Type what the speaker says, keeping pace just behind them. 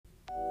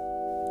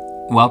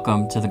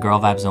Welcome to the Girl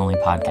Vibes Only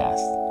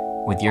podcast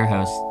with your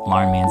host,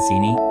 Lauren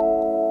Mancini.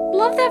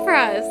 Love that for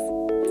us.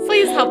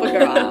 Please help a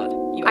girl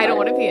out. I don't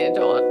want to be an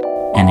adult.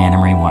 And Anna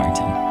Marie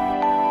Warrington.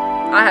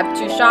 I have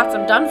 2 shots.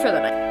 I'm done for the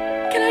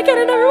night. Can I get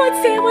another one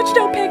sandwich,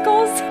 no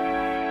pickles?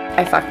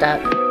 I fucked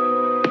up.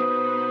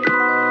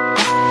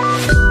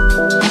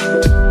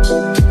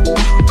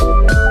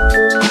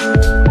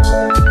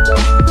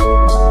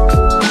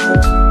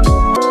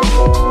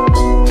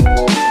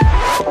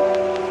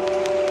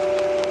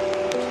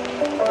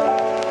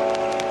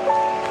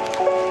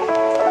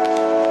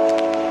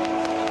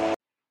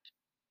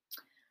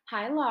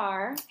 Hi,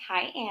 Lar.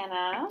 Hi,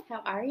 Anna.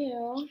 How are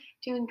you?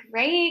 Doing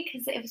great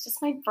because it was just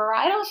my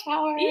bridal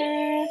shower.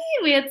 Yay!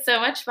 We had so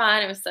much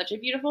fun. It was such a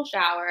beautiful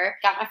shower.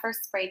 Got my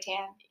first spray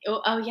tan.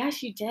 Oh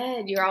yes, you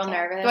did. You're all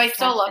nervous. Do I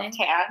still look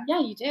testing. tan? Yeah,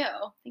 you do.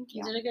 Thank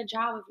You you. did a good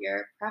job of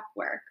your prep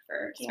work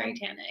for Thank spray you.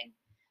 tanning.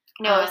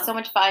 No, it was so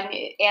much fun.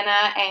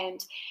 Anna and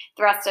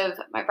the rest of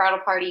my bridal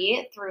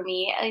party threw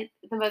me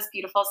the most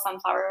beautiful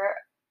sunflower.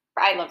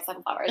 I love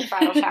sunflowers.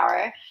 Bridal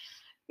shower.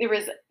 There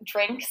was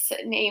drinks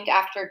named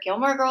after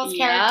Gilmore Girls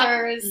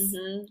characters.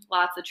 Mm-hmm.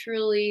 Lots of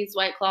Trulies,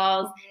 White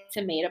Claws,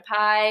 tomato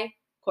pie,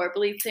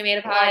 Corporally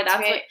tomato pie.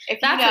 Like,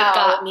 That's what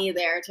got me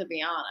there, to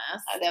be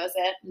honest. That was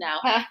it. No.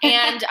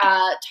 And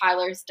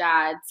Tyler's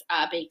dad's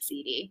baked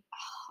ziti.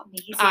 Oh,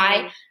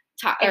 amazing.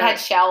 It had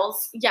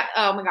shells. Yeah.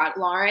 Oh my God,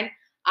 Lauren.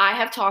 I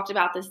have talked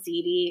about the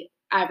ziti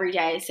every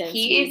day since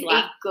He is a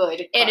good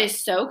cook. It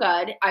is so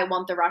good. I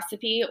want the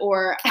recipe,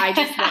 or I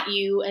just want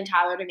you and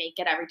Tyler to make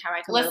it every time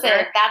I come over.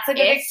 Listen, that's a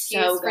good It's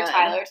excuse so for good.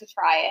 Tyler to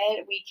try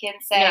it. We can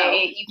say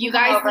No, you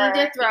guys come over, need to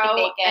you can throw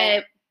make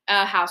it.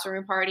 a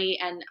housewarming party,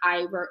 and I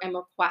am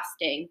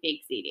requesting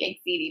baked ziti. Big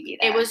CD be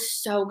there. It was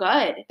so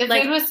good. The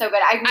food was so good.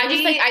 I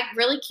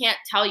really can't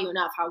tell you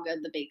enough how good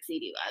the baked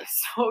ziti was.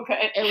 so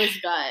good. It was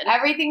good.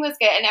 Everything was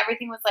good, and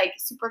everything was like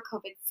super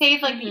COVID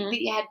safe. Like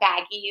you had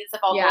baggies of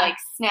all the like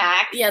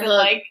snacks. Yeah, and, the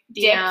like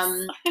the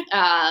dips.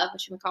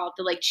 whatchamacallit,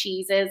 the like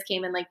cheeses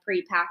came in like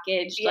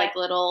prepackaged, like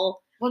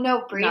little. Well,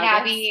 no, Brie and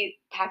nuggets. Abby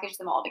packaged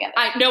them all together.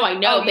 I know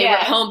Oh, they were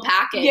home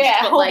packaged,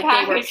 Yeah, but home like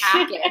they were packaged.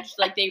 packaged,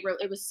 like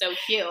it was so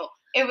cute.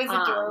 It was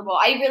adorable.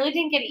 I really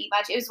didn't get to eat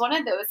much. It was one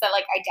of those that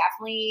like I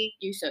definitely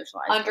You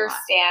socialized.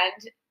 understand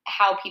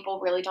how people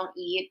really don't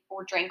eat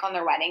or drink on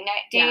their wedding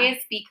night days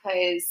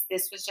because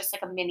this was just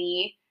like a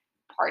mini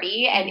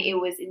party and it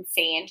was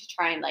insane to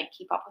try and like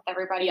keep up with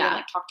everybody and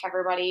like talk to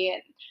everybody.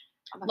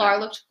 And Laura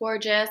looked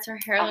gorgeous. Her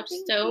hair looked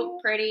thank so you.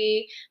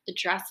 pretty. The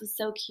dress was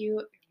so cute.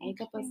 Her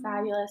makeup was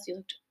fabulous. You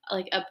looked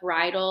like a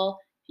bridal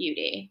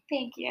beauty.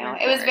 Thank you. My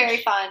It was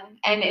very gosh. fun.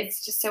 And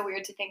it's just so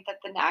weird to think that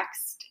the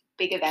next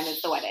big event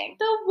is the wedding.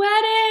 The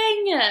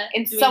wedding!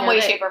 In Do we some know way,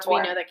 the- shape, or Do we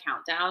form. know the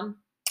countdown?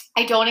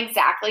 I don't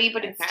exactly,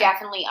 but it's Okay.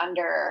 definitely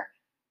under.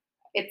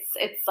 It's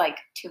like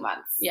 2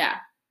 months. Yeah.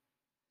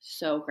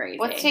 So crazy.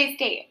 What's today's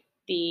date?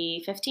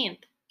 The 15th.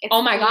 It's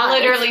Oh my God.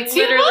 literally it's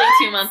 2 literally months.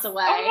 2 months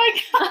away. Oh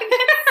my God,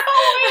 that's so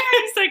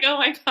weird. It's like, oh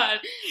my God.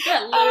 Yeah,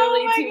 Oh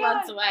literally my 2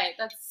 months God. away.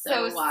 That's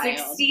so wild.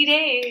 60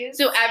 days.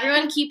 So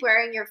everyone keep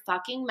wearing your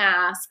fucking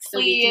masks so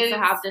we can still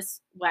Please. have this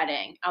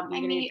wedding. I'm I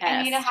gonna be need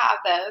pissed. to have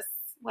this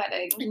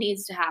wedding. It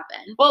needs to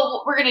happen.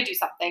 Well, we're gonna do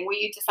something.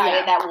 We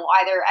decided that we'll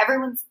either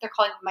they're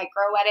calling them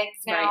micro weddings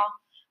now. Right.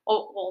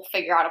 We'll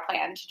figure out a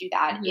plan to do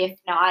that. Mhm. If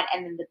not,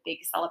 and then the big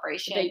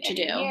celebration Big in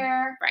to-do. the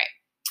year.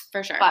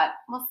 For sure. But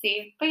we'll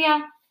see. But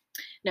yeah,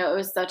 No, it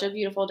was such a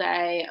beautiful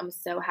day. I'm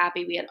so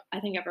happy I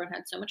think everyone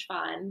had so much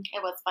fun.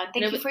 it was fun. Thank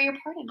it you was- for your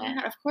part in Oh my it.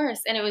 God, of course.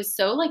 And it was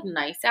so like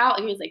nice out.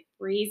 It was like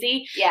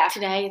breezy. Yeah,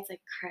 Today it's like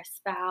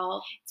crisp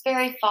out. it's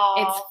very fall.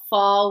 It's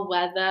fall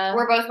weather.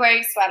 We're both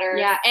wearing sweaters.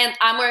 Yeah, and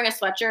I'm wearing a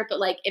sweatshirt, but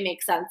like it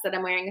makes sense that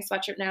I'm wearing a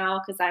sweatshirt now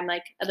because I'm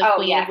like the Oh,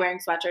 queen yeah. of wearing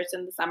sweatshirts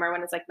in the summer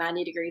when it's like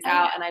 90 degrees Oh,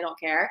 out yeah. and I don't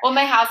care. Well,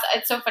 my house,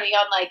 it's so funny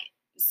on like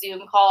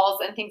Zoom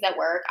calls and things at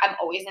work. I'm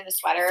always in a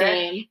sweater.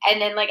 Same.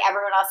 And then like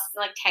everyone else is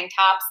in like tank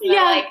tops. And they're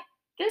Yeah. like,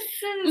 this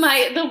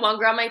is The one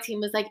girl on my team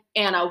was like,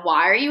 Anna,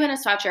 why are you in a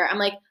sweatshirt? I'm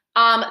like,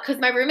 because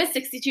my room is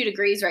 62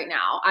 degrees right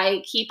now.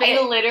 I keep it.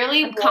 I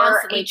literally I'm wore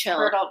constantly a chilled.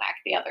 turtleneck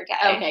the other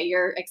day. Okay,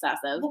 you're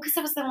excessive. Well, because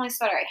that was the only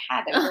sweater I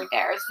had that was right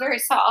there. It was very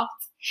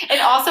soft.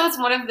 And also, it's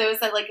one of those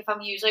that, like, if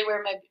I'm usually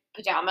wearing my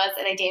pajamas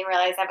and I didn't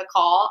realize I have a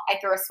call, I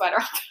throw a sweater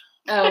on.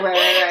 Oh, right.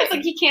 It's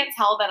like you can't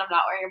tell that I'm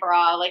not wearing a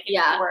bra. Like,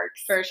 it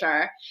works. For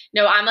sure.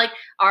 No, I'm like,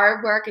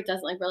 our work, it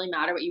doesn't like really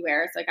matter what you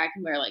wear. It's like I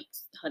can wear like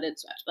hooded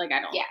sweats. Like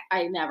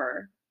I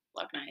never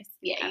look nice.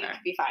 Yeah, you ever.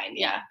 could be fine.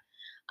 Yeah.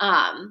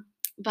 But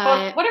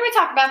But what are we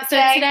talking about so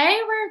today? today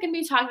we're going to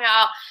be talking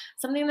about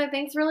something that I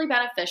think is really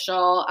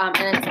beneficial, and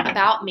it's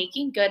about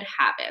making good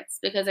habits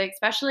because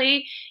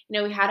especially,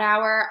 we had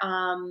our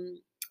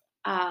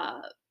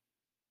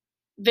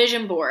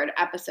vision board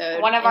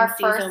episode. One of our in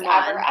first season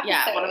ever one.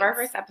 Yeah, one of our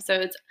episodes. first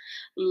episodes.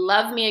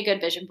 Love me a good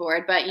vision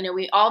board, but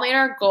we all made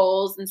our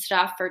goals and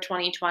stuff for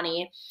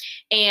 2020,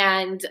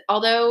 and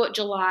although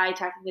July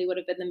technically would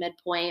have been the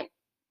midpoint,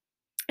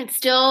 it's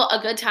still a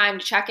good time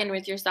to check in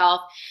with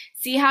yourself,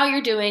 see how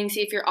you're doing,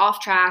 see if you're off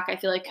track. I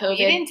feel like COVID.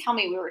 You didn't tell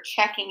me we were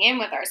checking in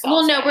with ourselves.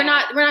 Well, no, right we're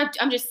now. not.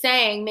 I'm just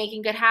saying,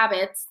 making good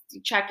habits.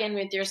 Check in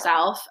with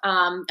yourself.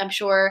 I'm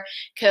sure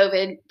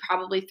COVID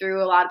probably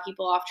threw a lot of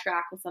people off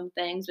track with some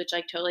things, which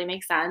like totally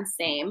makes sense.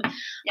 Same.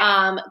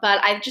 Yeah.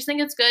 But I just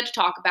think it's good to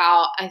talk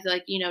about. I feel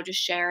like,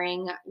 just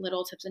sharing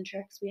little tips and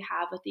tricks we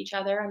have with each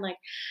other and like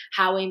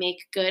how we make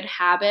good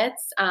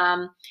habits,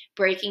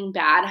 breaking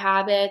bad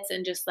habits,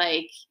 and just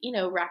like,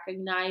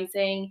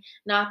 recognizing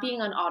not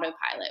being on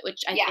autopilot,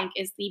 which I think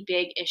is the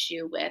big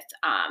issue with,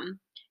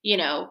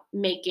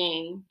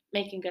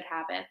 making good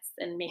habits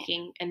and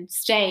making and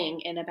staying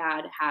in a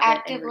bad habit.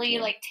 Actively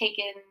like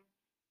taking,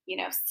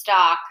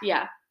 stock.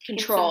 Yeah.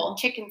 Control.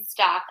 Chicken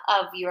stock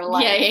of your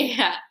life.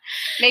 Yeah.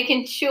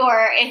 Making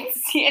sure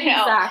it's,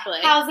 exactly.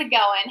 How's it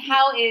going?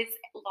 How is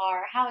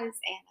Laura? How is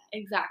Anna?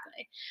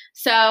 Exactly.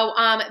 So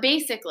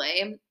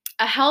basically,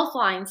 a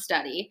Healthline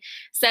study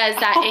says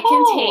that it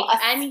can take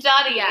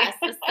study. Yes,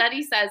 the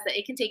study says that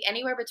it can take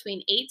anywhere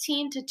between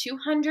 18 to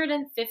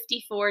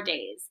 254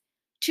 days.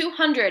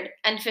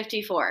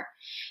 254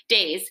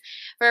 days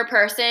for a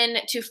person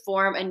to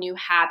form a new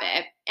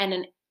habit, and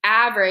an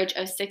average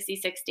of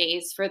 66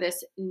 days for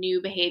this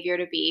new behavior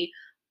to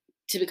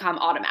become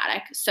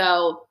automatic.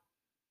 So,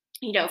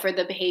 for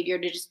the behavior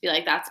to just be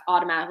like, that's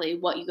automatically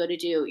what you go to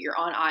do. You're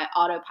on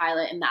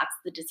autopilot, and that's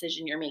the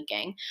decision you're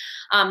making.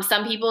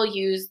 Some people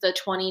use the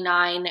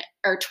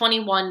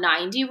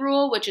 2190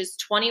 rule, which is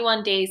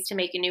 21 days to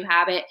make a new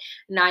habit,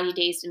 90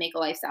 days to make a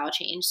lifestyle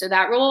change. So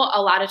that rule,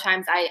 a lot of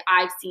times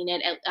I've seen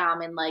it in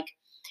like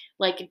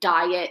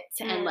diet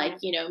and like,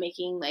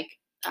 making like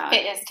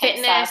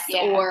fitness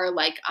stuff, or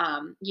like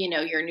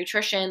your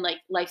nutrition, like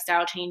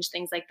lifestyle change,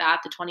 things like that,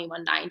 the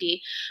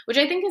 2190, which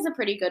I think is a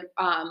pretty good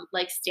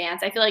like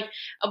stance. I feel like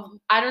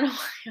I don't know,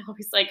 I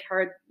always like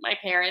heard my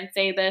parents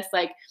say this,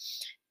 like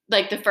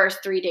the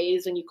first 3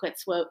 days when you quit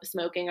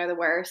smoking are the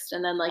worst,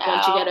 and then like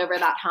once you get over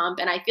that hump,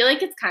 and I feel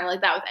like it's kind of like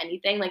that with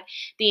anything, like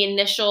the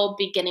initial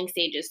beginning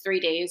stages,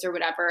 3 days or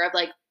whatever, of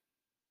like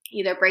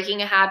either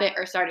breaking a habit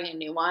or starting a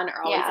new one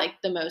are always like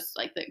the most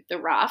like the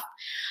rough.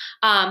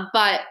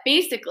 But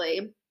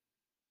basically,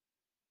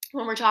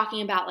 when we're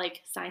talking about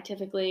like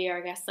scientifically, or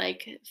I guess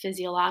like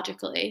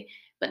physiologically,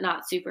 but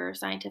not super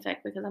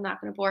scientific because I'm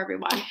not going to bore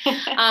everyone.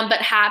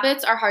 But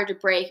habits are hard to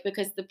break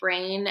because the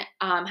brain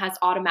has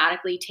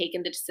automatically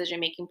taken the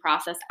decision-making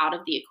process out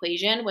of the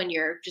equation when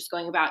you're just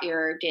going about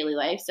your daily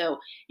life. So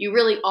you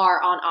really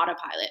are on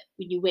autopilot.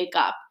 When you wake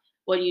up,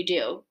 what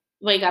do?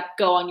 Wake up,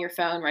 go on your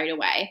phone right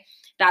away.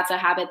 That's a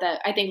habit that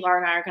I think Laura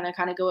and I are going to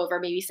kind of go over,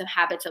 maybe some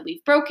habits that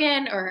we've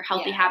broken or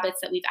healthy habits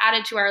that we've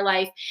added to our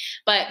life.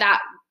 But that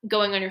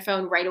going on your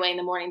phone right away in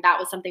the morning, that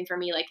was something for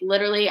me. Like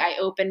literally I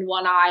opened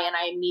one eye and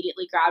I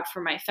immediately grabbed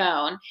for my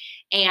phone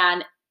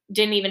and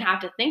didn't even have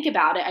to think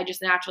about it. I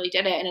just naturally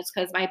did it. And it's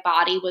because my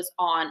body was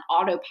on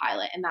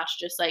autopilot. And that's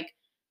just like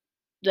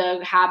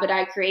the habit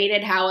I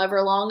created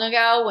however long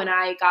ago when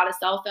I got a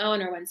cell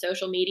phone or when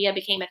social media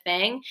became a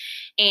thing.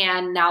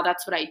 And now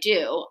that's what I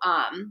do.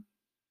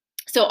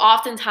 So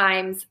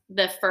oftentimes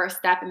the first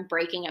step in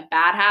breaking a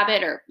bad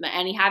habit, or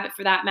any habit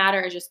for that matter,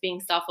 is just being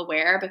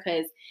self-aware,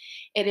 because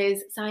it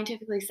is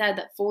scientifically said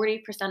that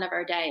 40% of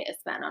our day is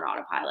spent on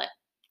autopilot.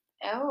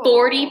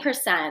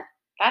 40%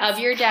 of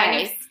your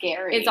day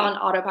is on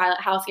autopilot.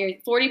 How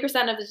scary.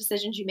 40% of the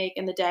decisions you make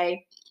in the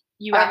day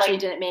you actually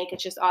didn't make.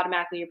 It's just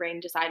automatically your brain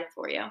decided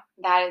for you.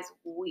 That is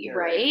weird.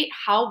 Right?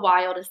 How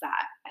wild is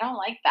that? I don't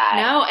like that.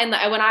 No, and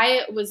when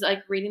I was like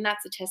reading that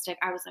statistic,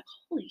 I was like,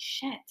 holy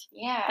shit.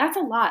 Yeah. That's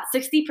a lot.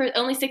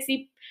 Only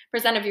 60%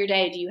 of your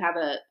day do you have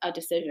a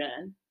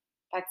decision.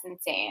 That's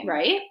insane.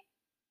 Right?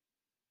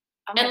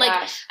 Oh my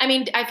gosh. I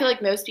mean, I feel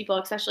like most people,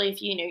 especially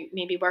if you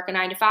maybe work a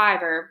 9 to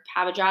 5 or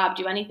have a job,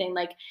 do anything,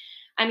 like,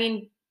 I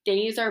mean,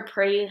 days are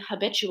pretty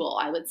habitual,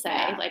 I would say.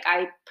 Yeah. Like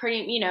 5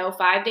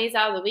 days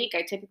out of the week,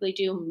 I typically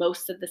do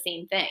most of the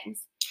same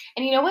things.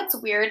 And you know what's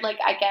weird? Like,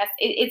 I guess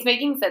it's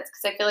making sense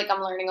because I feel like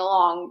I'm learning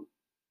along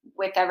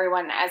with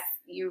everyone as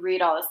you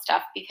read all this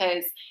stuff,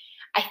 because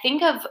I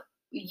think of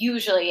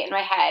usually in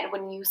my head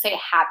when you say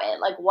habit,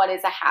 like what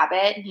is a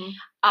habit? Mm-hmm.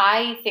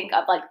 I think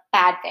of like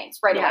bad things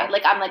right away.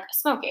 Like I'm like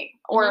smoking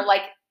or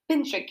like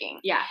binge drinking.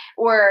 Yeah.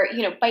 Or,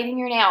 biting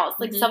your nails,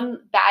 like some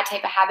bad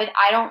type of habit.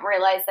 I don't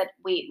realize that,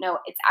 wait, no,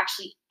 it's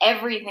actually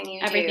everything you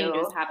do. Everything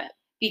is habit.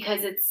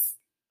 Because it's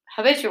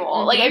habitual.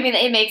 Mm-hmm. Like, I mean,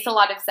 it makes a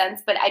lot of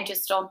sense, but I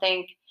just don't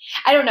think,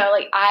 I don't know,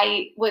 like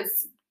I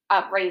was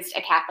raised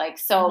a Catholic.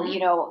 So,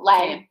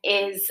 Lent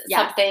is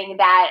something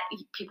that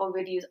people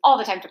would use all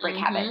the time to break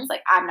habits.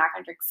 Like, I'm not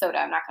going to drink soda.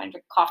 I'm not going to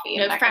drink coffee.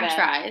 No French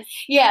fries.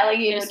 Yeah. Like,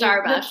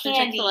 Starbucks, no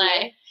candy.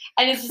 Chick-fil-A.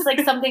 And it's just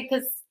like something,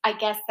 because I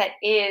guess that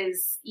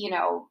is,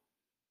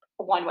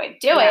 one way to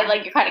do it.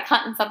 Like you're kind of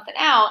cutting something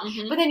out,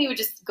 but then you would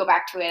just go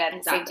back to it at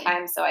the same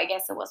time. So I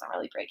guess it wasn't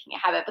really breaking a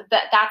habit, but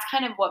that's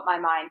kind of what my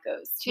mind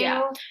goes to.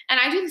 Yeah. And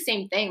I do the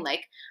same thing.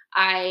 Like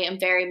I am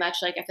very much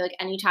like, I feel like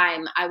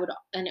anytime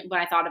and when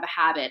I thought of a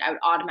habit, I would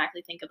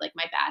automatically think of like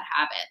my bad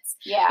habits.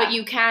 Yeah. But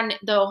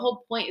the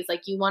whole point is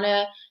like, you want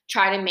to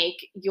try to make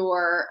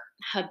your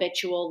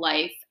habitual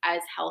life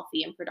as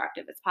healthy and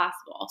productive as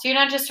possible. So you're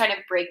not just trying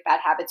to break bad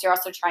habits, you're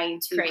also trying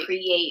to Great.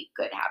 create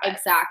good habits.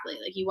 Exactly.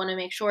 Like you want to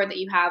make sure that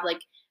you have like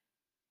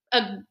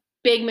a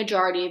big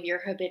majority of your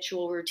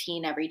habitual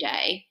routine every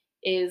day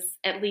is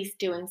at least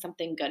doing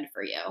something good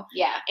for you.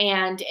 Yeah.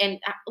 And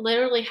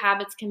literally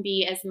habits can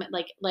be as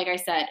like I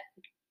said,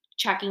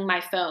 checking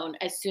my phone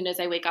as soon as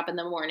I wake up in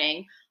the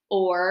morning,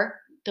 or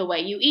the way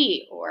you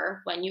eat,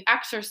 or when you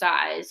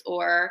exercise,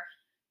 or,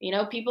 you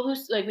know, people who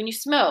like when you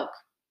smoke,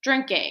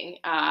 drinking,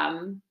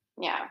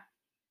 Yeah.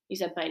 you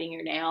said biting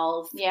your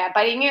nails. Yeah,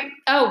 biting your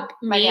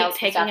My me nails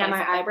taking out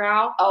my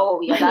eyebrow. Oh,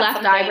 yeah, My that's left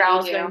something eyebrow you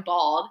is do. going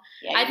bald.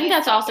 Yeah, I you think need to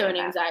that's stop also doing an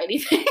that. anxiety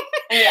thing.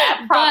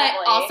 Yeah, probably.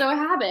 But also a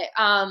habit.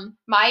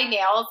 My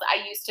nails,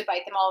 I used to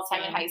bite them all the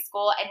time in Same. high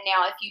school, and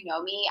now if you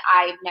know me,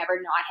 I've never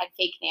not had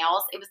fake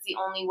nails. It was the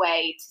only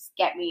way to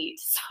get me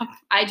to stop.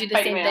 I do the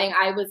biting same my thing.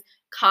 I was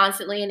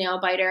constantly a nail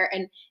biter,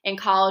 and in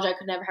college I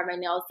could never have my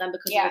nails done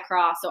because Yeah. of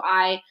lacrosse. So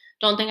I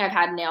don't think I've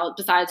had nails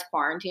besides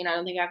quarantine. I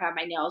don't think I've had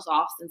my nails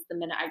off since the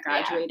minute I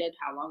graduated.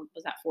 How long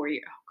was that? 4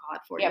 years? Oh God,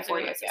 4 Yeah, years 4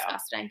 ago. years That's ago.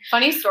 disgusting.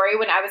 Funny story,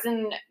 when I was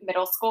in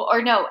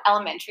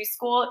elementary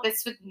school,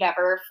 this would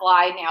never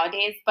fly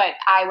nowadays, but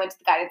I went to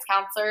the guidance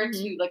counselor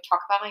to like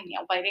talk about my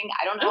nail biting.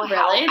 I don't know Oh,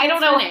 how. really? I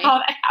don't That's know funny. how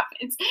that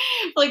happens.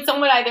 Like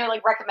someone would either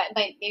like recommend,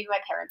 like maybe my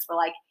parents were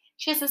like,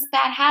 she has this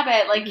bad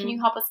habit. Like, can you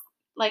help us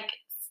like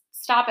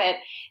stop it?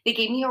 They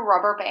gave me a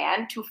rubber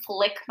band to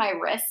flick my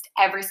wrist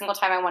every single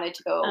time I wanted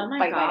to go Oh my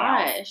bite my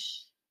nails.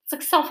 gosh. It's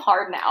like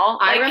self-hard now.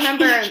 I Like,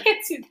 remember- you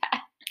can't do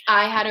that.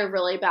 I had a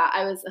really bad,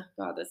 oh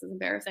God, this is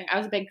embarrassing. I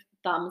was a big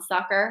thumb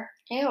sucker.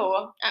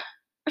 Ew.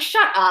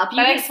 Shut up.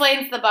 That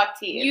explains the buck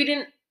teeth. You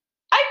didn't.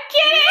 I'm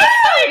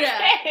kidding.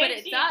 Yeah, but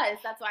it does.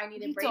 That's why I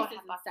needed You don't braces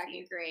have in buck second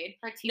teeth. grade.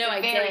 Her teeth No, are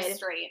I very did.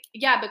 straight.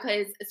 Yeah,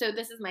 because so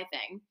this is my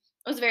thing.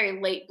 I was a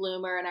very late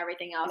bloomer and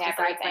everything else And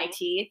besides my everything.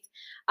 teeth.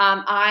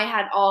 I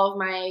had all of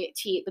my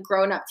teeth, the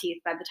grown-up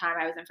teeth, by the time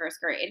I was in first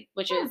grade,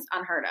 which is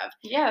unheard of.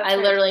 Yeah, I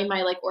literally,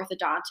 my like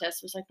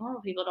orthodontist was like,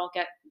 normal people don't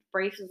get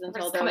braces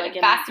until just they're coming like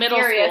in fast and middle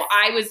furious. school.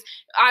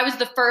 I was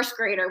the first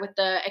grader with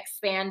the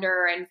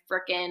expander and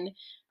frickin'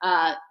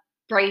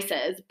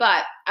 braces,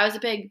 but I was a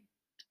big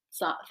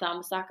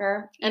thumb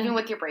sucker. And Even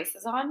with your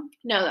braces on?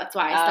 no, that's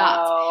why I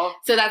stopped. Oh.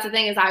 So that's the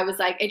thing is I was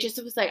like, it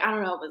was like, I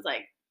don't know, it was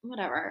like,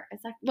 whatever.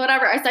 It's like,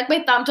 whatever. I stuck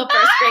my thumb till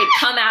first grade.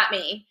 Come at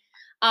me.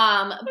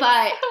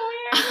 But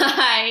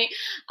I,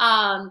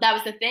 that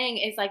was the thing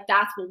is like,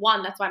 that's why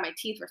my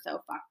teeth were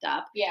so fucked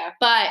up. Yeah.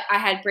 But I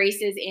had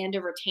braces and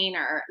a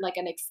retainer, like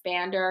an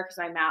expander, because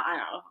I'm out, I don't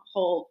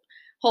know,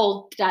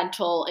 whole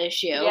dental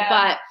issue. Yeah.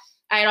 But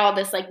I had all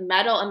this like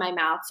metal in my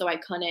mouth, so I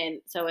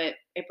couldn't, so it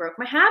broke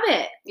my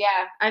habit.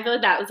 Yeah. I feel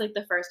like that was like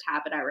the first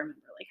habit I remember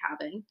like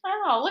having.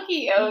 Oh, look at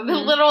you. Mhm. The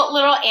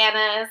little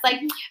Anna is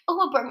like,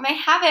 oh, I broke my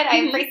habit. I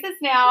have braces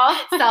now.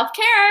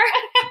 Self-care.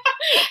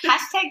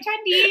 Hashtag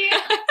trendy.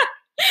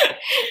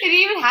 They didn't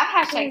even have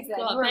hashtags then.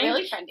 Cool. You were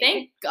really trendy.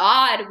 Thank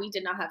God we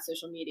did not have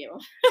social media.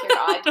 Dear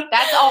God.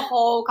 That's a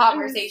whole That was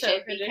conversation so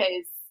crazy.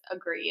 because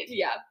agreed.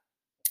 Yeah.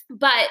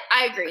 But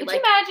I agree. Could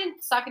like, you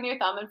imagine sucking your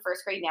thumb in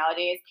first grade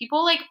nowadays?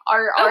 People like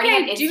are already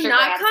on okay, Instagram. do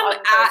not come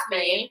at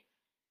me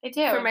They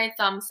do. for my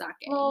thumb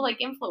sucking. Well, like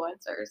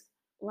influencers.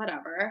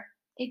 Whatever.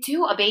 They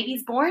do. A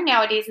baby's born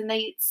nowadays and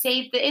they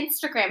save the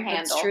Instagram handle.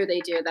 That's true.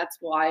 They do. That's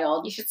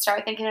wild. You should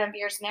start thinking of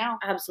yours now.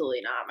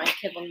 Absolutely not. My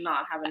kid will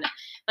not have it.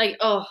 Like,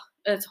 oh,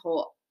 that's a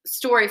whole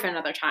story for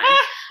another time.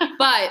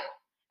 But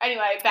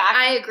Anyway, back.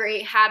 I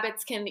agree.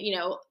 Habits can,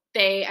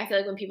 I feel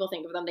like when people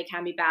think of them, they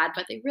can be bad,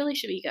 but they really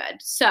should be good.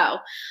 So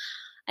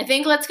I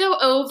think let's go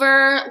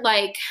over,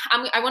 like,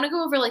 I want to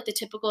go over, like, the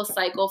typical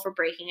cycle for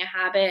breaking a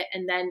habit,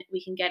 and then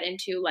we can get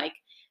into, like,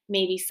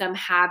 maybe some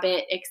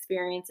habit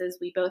experiences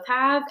we both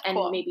have, and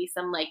Cool. maybe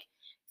some, like,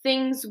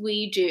 things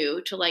we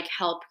do to, like,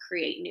 help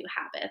create new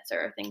habits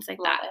or things like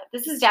Love that. it.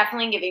 This is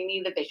definitely giving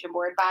me the vision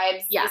board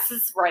vibes. Yes. This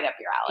is right up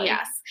your alley.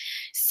 Yes.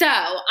 So,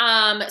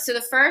 so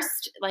the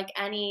first, like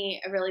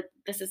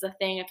this is a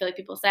thing I feel like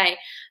people say,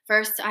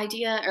 first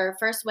idea or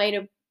first way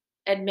to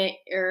admit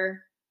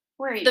or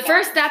Where are you the going?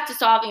 first step to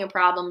solving a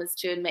problem is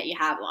to admit you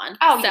have one.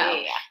 Oh, so,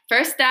 yeah.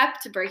 first step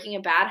to breaking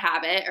a bad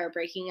habit or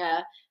breaking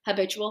a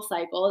habitual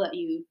cycle that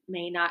you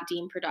may not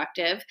deem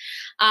productive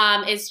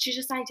is to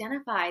just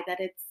identify that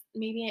it's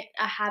maybe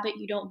a habit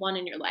you don't want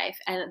in your life.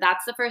 And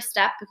that's the first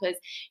step because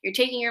you're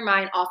taking your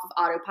mind off of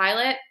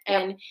autopilot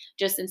and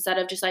just instead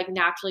of just like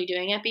naturally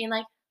doing it, being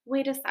like,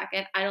 wait a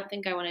second, I don't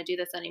think I want to do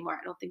this anymore.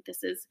 I don't think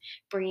this is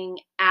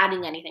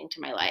adding anything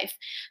to my life.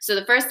 So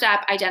the first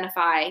step,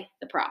 identify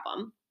the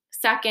problem.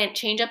 Second,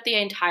 change up the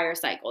entire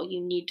cycle.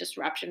 You need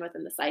disruption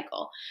within the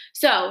cycle.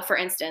 So for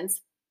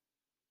instance,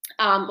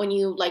 when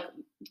you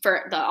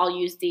I'll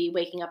use the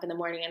waking up in the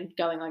morning and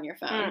going on your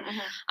phone.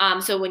 Mm-hmm.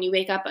 So when you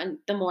wake up in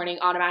the morning,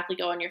 automatically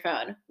go on your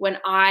phone. When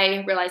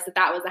I realized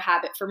that was a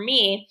habit for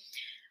me,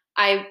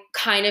 I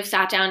kind of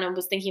sat down and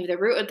was thinking of the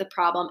root of the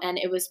problem, and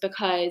it was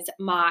because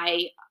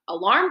my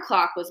alarm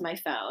clock was my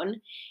phone,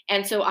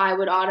 and so I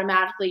would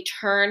automatically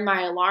turn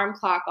my alarm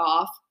clock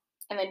off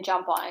and then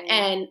jump on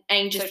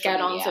and just get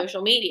on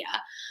social media.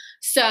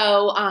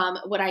 So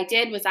what I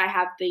did was I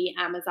have the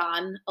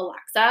Amazon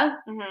Alexa.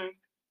 Mm-hmm.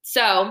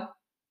 So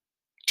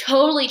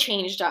totally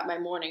changed up my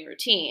morning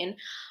routine.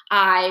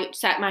 I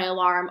set my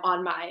alarm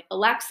on my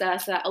Alexa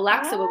so that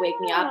Alexa would wake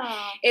me up.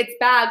 It's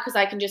bad because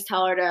I can just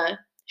tell her to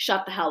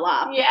shut the hell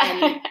up.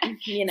 Yeah. And,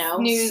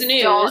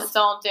 snooze.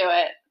 Don't do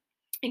it.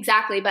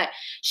 Exactly. But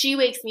she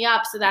wakes me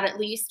up so that at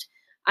least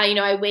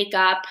I wake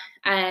up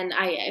and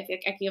I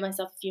give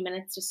myself a few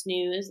minutes to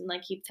snooze and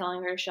like keep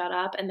telling her to shut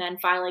up, and then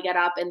finally get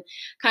up and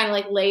kind of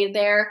like lay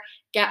there,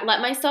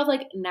 let myself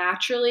like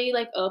naturally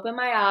like open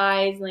my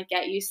eyes and like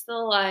get used to the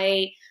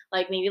light,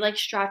 like maybe like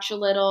stretch a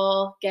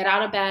little, get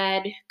out of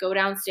bed, go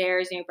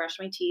downstairs, brush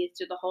my teeth,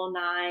 do the whole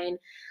 9,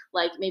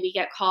 like maybe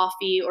get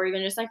coffee or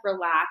even just like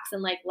relax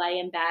and like lay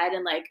in bed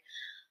and like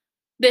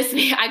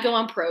I go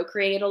on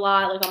Procreate a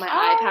lot, like on my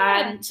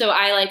iPad. Yeah. So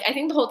I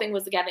think the whole thing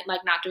was getting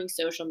like not doing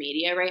social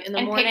media right in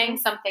the morning. And picking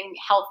something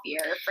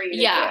healthier for you to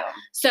do.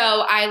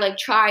 So I like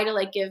try to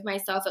like give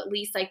myself at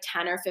least like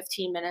 10 or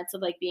 15 minutes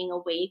of like being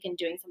awake and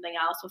doing something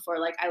else before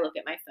like I look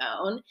at my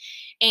phone.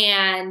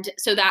 And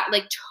so that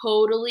like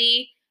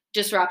totally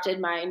disrupted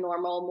my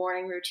normal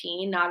morning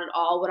routine, not at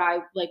all what I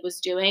like was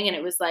doing. And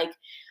it was like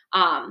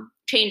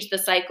changed the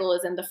cycle.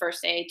 As in the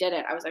first day I did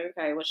it, I was like,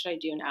 okay, what should I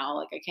do now?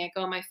 Like I can't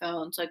go on my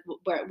phone. So like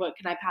what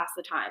can I pass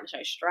the time? Should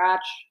I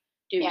stretch?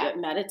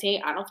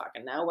 Meditate? I don't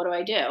fucking know. What do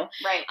I do?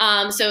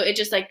 Right. So it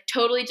just like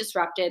totally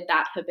disrupted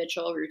that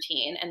habitual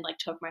routine and like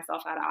took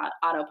myself out of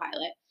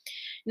autopilot.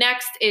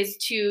 Next is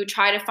to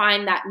try to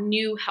find that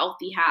new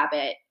healthy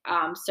habit,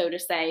 so to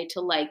say, to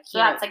like, so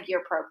that's like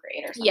your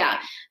Procreate or something. Yeah.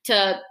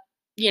 To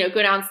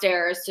go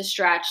downstairs, to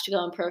stretch, to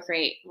go and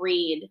Procreate,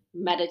 read,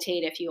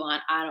 meditate if you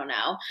want, I don't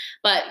know.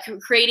 But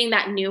creating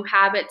that new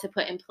habit to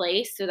put in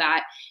place so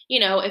that,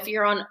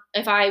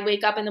 if I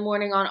wake up in the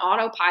morning on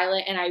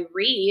autopilot and I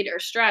read or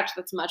stretch,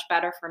 that's much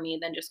better for me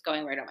than just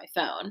going right on my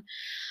phone.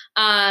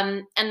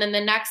 And then the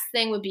next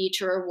thing would be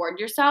to reward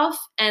yourself.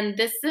 And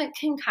this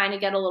can kind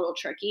of get a little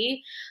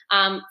tricky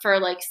for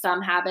like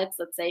some habits.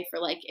 Let's say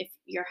for like if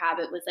your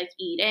habit was like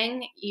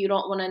eating, you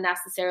don't want to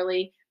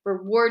necessarily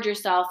reward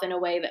yourself in a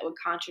way that would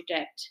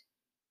contradict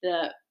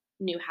the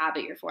new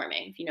habit you're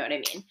forming, if you know what I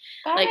mean.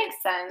 That like, makes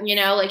sense.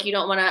 Like you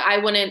don't want to, I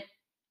wouldn't,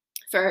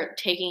 for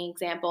taking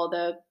example,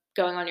 the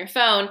going on your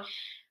phone,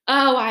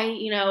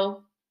 I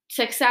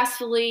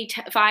successfully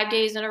 5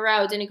 days in a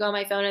row didn't go on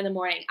my phone in the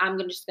morning. I'm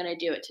just going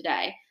to do it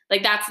today.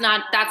 Like that's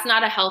not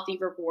a healthy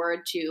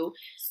reward to.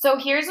 So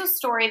here's a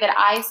story that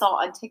I saw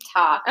on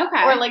TikTok.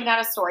 Okay. Or like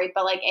not a story,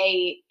 but like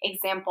a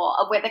example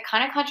of where that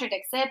kind of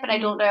contradicts it, but I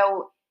don't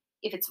know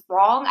if it's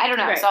wrong. I don't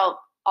know. Right. So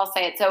I'll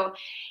say it. So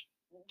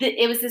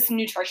it was this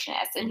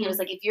nutritionist, and he was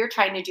like, if you're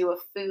trying to do a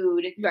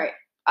food,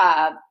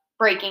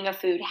 breaking a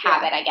food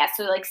habit, I guess.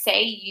 So like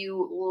say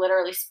you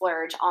literally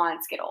splurge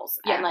on Skittles.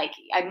 Yeah. And like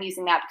I'm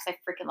using that because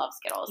I freaking love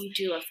Skittles. You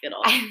do love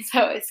Skittles. And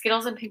so it's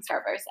Skittles and Pink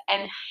Starburst.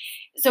 And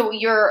so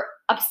you're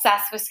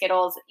obsessed with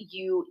Skittles.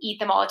 You eat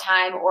them all the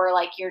time, or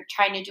like you're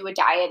trying to do a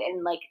diet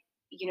and like,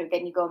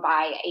 then you go and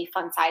buy a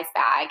fun size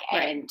bag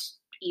and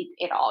eat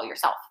it all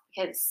yourself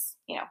because,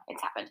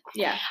 it's happened.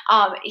 Yeah.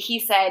 He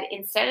said,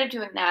 instead of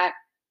doing that,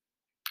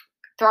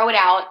 throw it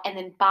out and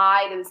then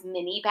buy those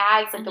mini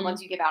bags, like the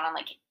ones you give out on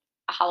like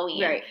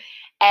Halloween,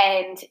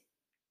 and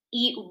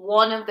eat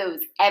one of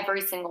those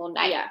every single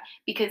night. Yeah.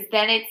 Because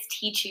then it's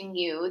teaching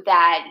you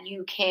that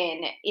you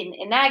can,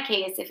 in that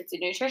case, if it's a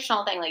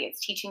nutritional thing, like it's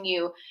teaching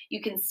you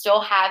can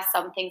still have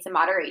some things in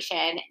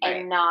moderation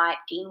and not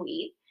gain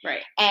weight.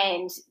 Right.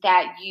 And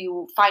that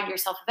you find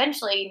yourself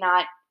eventually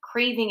not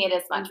craving it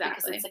as much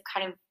because it's a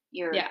kind of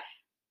you're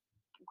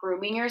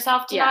grooming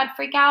yourself to not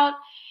freak out.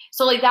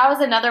 So like that was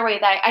another way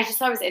that I just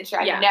thought was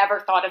interesting. I've never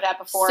thought of that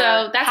before.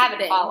 So that's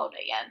haven't followed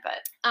it yet,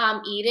 but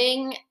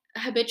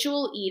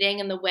habitual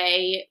eating and the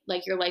way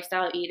like your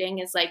lifestyle eating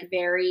is like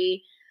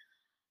very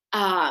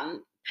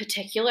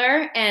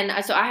particular. And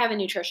so I have a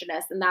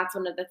nutritionist, and that's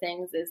one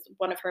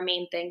of her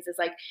main things is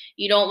like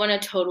you don't want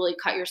to totally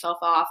cut yourself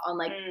off on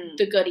like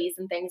the goodies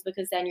and things,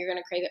 because then you're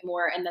going to crave it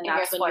more, and then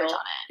that's when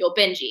you'll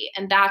binge eat.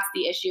 And that's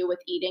the issue with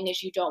eating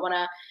is you don't want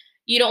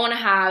to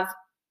have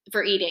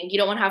for eating. You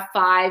don't want to have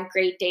 5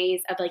 great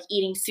days of like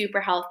eating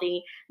super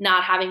healthy,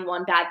 not having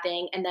one bad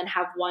thing, and then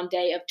have one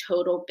day of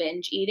total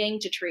binge eating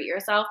to treat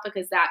yourself,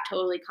 because that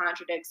totally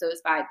contradicts those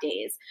 5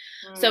 days.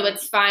 So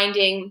it's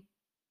finding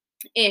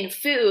in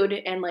food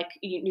and like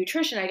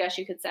nutrition, I guess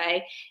you could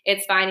say,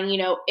 it's finding,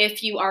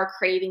 if you are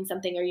craving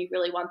something or you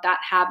really want that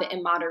habit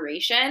in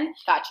moderation,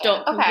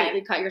 don't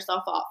completely cut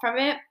yourself off from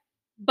it.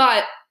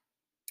 But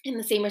in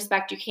the same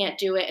respect, you can't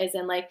do it as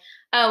in like,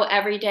 oh,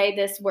 every day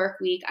this work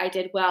week I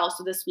did well,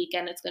 so this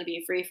weekend it's going to be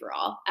a free for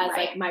all as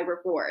like my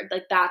reward.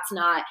 Like that's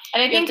not.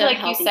 And I think like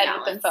you said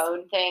with the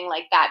phone thing,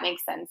 like that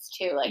makes sense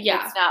too. Like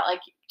it's not like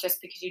just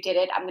because you did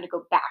it, I'm going to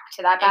go back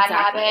to that bad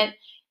habit.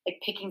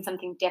 Like picking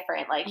something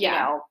different, like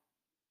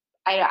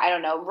I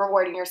don't know,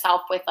 rewarding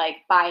yourself with like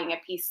buying a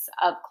piece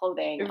of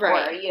clothing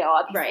Right. or, you know,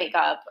 a piece Right. of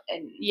makeup.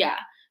 And Yeah.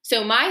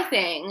 So my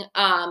thing,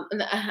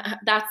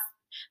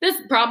 this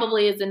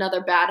probably is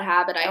another bad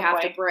habit I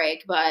have to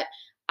break, but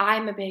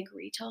I'm a big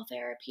retail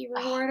therapy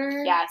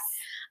rewarder. Yes.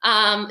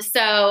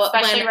 So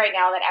especially right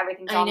now that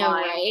everything's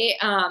online. I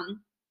know, right?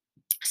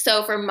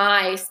 So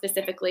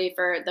specifically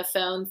for the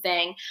phone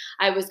thing,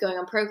 I was going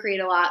on Procreate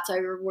a lot, so I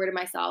rewarded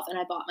myself and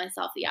I bought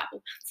myself the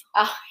Apple Pencil.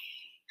 Oh.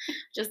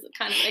 Just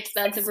kind of an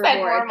expensive Spend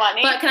reward. more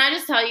money. But can I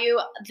just tell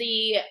you,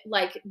 the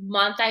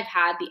month I've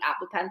had the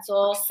Apple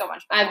Pencil, so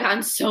much better. I've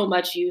gotten so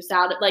much use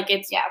out of it. Like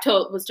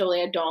was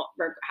totally, I don't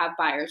have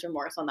buyer's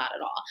remorse on that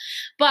at all.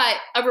 But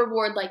a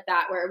reward like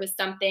that, where it was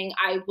something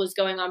I was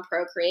going on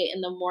Procreate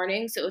in the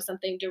morning, so it was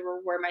something to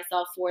reward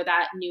myself for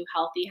that new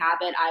healthy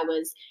habit I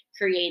was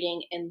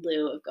creating in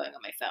lieu of going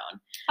on my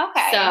phone.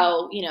 Okay.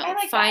 So,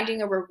 finding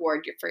that. a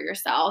reward for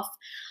yourself.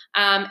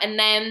 And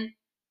then,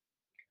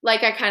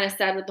 like I kind of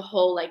said with the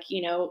whole,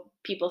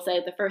 people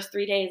say the first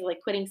 3 days, like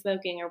quitting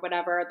smoking or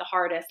whatever, are the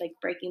hardest, like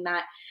breaking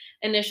that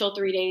initial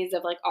 3 days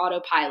of like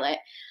autopilot.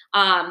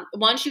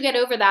 Once you get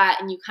over that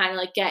and you kind of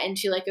like get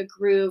into like a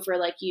groove or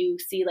like you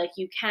see like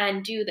you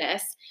can do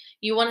this,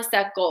 you want to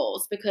set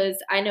goals, because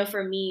I know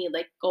for me,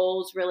 like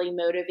goals really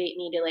motivate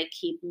me to like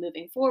keep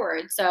moving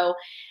forward. So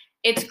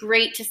it's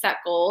great to set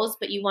goals,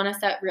 but you want to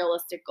set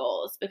realistic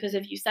goals, because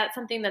if you set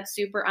something that's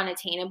super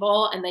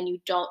unattainable and then you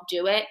don't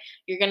do it,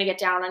 you're going to get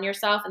down on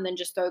yourself and then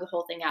just throw the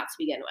whole thing out to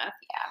begin with.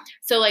 Yeah.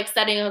 So like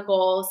setting a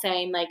goal,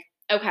 saying like,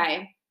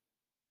 okay,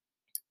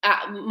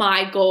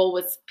 my goal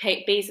was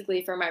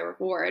basically for my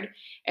reward.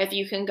 If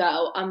you can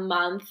go a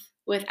month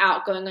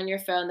without going on your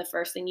phone, the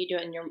first thing you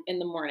do in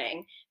the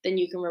morning, then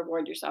you can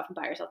reward yourself and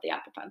buy yourself the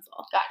Apple Pencil.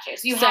 Gotcha.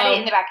 So you had it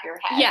in the back of your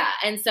head. Yeah.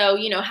 And so,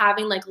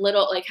 having like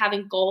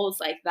having goals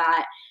like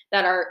that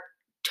are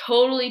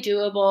totally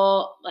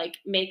doable, like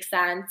make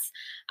sense.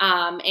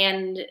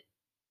 And,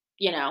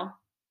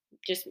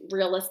 just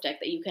realistic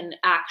that you can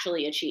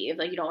actually achieve.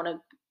 Like you don't want to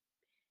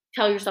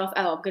tell yourself,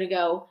 oh, I'm going to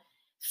go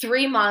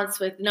 3 months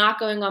with not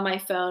going on my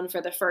phone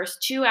for the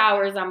first 2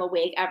 hours I'm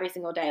awake every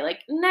single day. Like,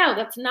 no,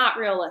 that's not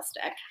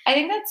realistic. I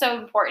think that's so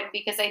important,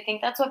 because I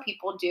think that's what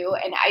people do.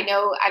 And I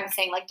know I'm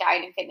saying like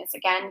diet and fitness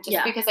again,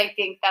 just because I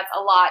think that's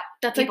a lot.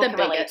 That's like the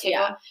biggest,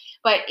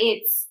 but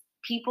it's,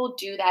 people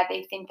do that.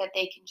 They think that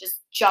they can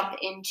just jump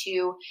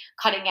into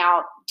cutting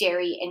out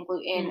dairy and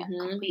gluten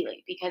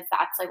completely, because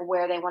that's like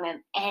where they want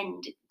to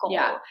end goal.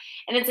 Yeah.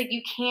 And it's like,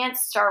 you can't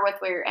start with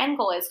where your end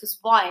goal is, because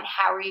one,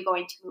 how are you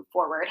going to move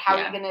forward? How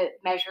are you going to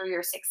measure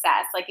your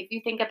success? Like if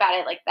you think about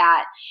it like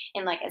that,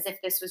 and like as if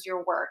this was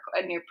your work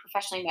and you're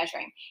professionally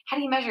measuring, how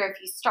do you measure if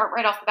you start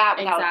right off the bat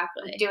without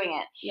doing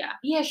it? Yeah.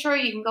 Yeah, sure,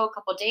 you can go a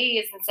couple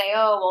days and say,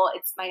 oh, well,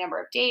 it's my number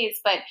of days,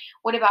 but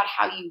what about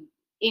how you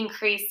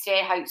increased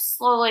it, how you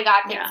slowly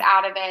got things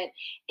out of it?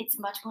 It's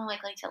much more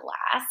likely to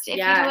last if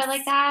you do it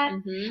like that.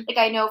 Like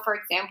I know, for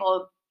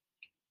example,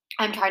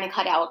 I'm trying to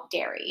cut out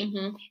dairy,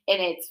 and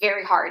it's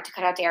very hard to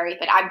cut out dairy,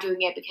 but I'm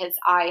doing it because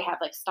I have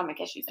like stomach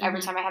issues.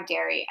 Every time I have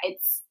dairy,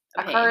 it's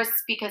a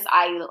curse, because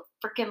I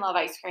freaking love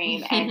ice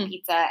cream and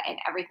pizza and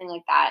everything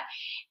like that.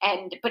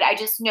 But I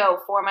just know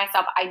for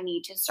myself, I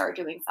need to start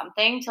doing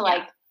something to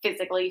like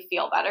physically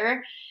feel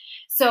better.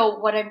 So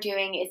what I'm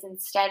doing is,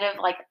 instead of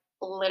like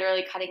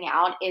literally cutting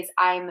out, is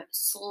I'm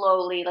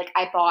slowly, like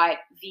I bought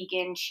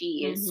vegan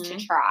cheese to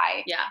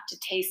try, to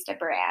taste a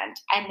brand.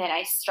 And then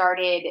I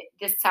started,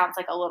 this sounds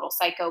like a little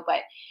psycho, but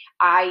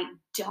I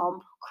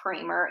dump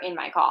creamer in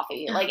my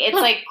coffee. Like it's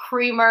like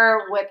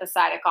creamer with a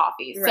side of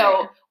coffee. Right.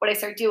 So what I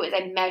start doing is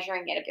I'm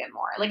measuring it a bit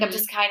more. Like I'm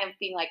just kind of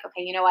being like,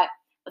 okay, you know what?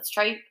 Let's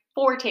try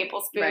 4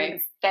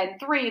 tablespoons, then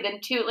 3,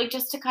 then 2, like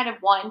just to kind of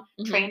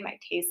train my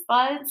taste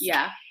buds.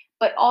 Yeah.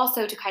 But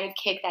also to kind of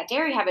kick that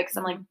dairy habit, because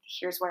I'm like,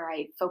 here's where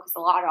I focus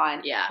a lot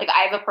on. Yeah. Like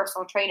I have a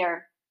personal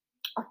trainer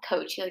or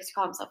coach. He likes to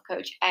call himself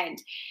coach.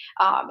 And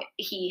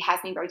he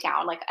has me write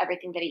down like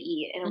everything that I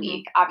eat in a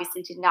week.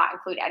 Obviously did not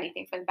include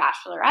anything for the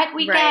Bachelorette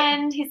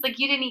weekend. Right. He's like,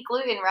 you didn't eat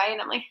gluten, right?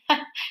 And I'm like,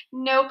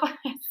 nope.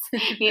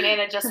 Me and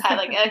Anna just had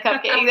like a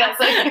cupcake that's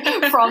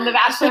like from the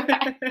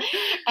Bachelorette.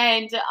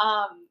 And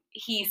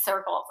he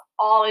circles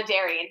all the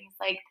dairy, and he's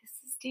like,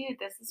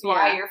 this is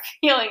why you're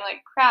feeling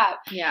like crap.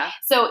 Yeah.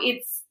 So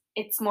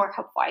it's more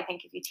helpful, I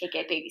think, if you take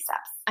it baby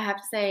steps. I have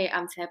to say,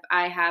 tip,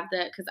 I have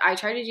because I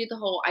try to do the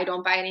whole, I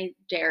don't buy any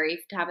dairy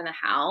to have in the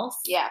house.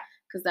 Yeah.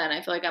 Because then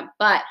I feel like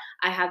but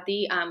I have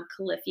the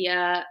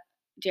Califia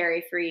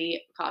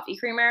dairy-free coffee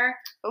creamer.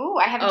 Ooh,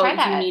 I haven't tried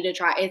that. You need to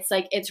try. It's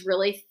like, it's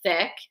really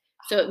thick,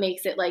 so it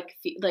makes it like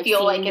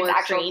feel like it's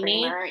actual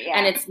creamy. Creamer. Yeah.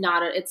 And it's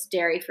not, it's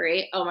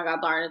dairy-free. Oh my God,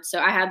 Lauren.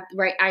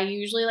 I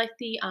usually like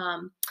the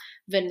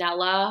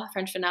vanilla,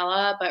 French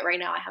vanilla, but right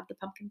now I have the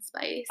pumpkin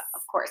spice.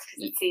 Of course,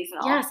 because it's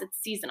seasonal. Yes, it's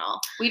seasonal.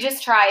 We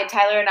just tried,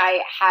 Tyler and I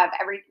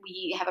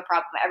we have a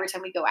problem. Every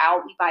time we go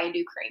out, we buy a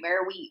new creamer.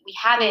 We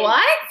haven't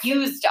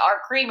used our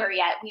creamer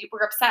yet.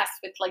 We're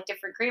obsessed with like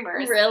different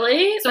creamers.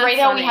 Really? So right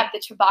now we have the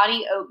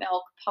Chobani oat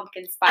milk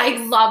pumpkin spice.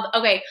 I love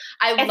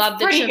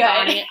the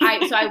Chobani.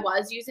 Good. So I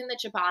was using the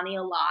Chobani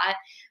a lot.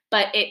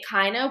 but it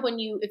kind of,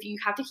 if you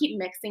have to keep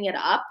mixing it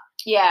up,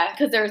 Yeah.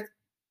 because there's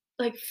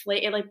like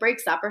it like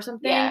breaks up or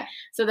something. Yeah.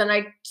 So then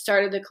I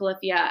started the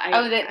Califia.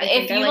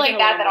 If you like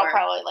that, then I'll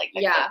probably like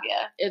the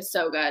Califia. It's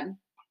so good.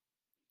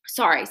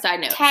 Sorry,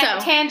 side note.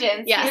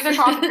 Tangents. Yes. Here's a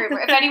coffee group.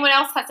 If anyone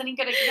else has any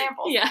good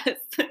examples. Yes.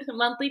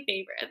 Monthly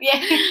favorites.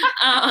 Yeah.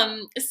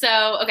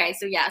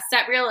 So yeah,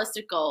 set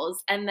realistic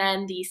goals. And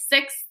then the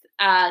sixth,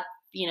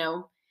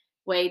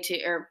 way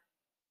to, or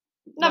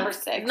Number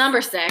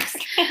six.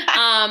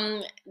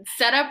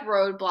 Set up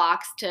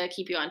roadblocks to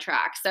keep you on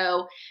track.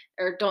 So,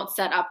 or don't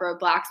set up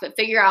roadblocks, but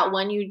figure out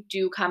when you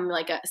do come,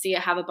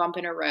 have a bump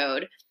in a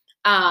road,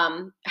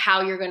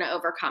 how you're going to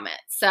overcome it.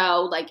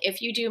 So like,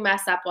 if you do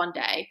mess up one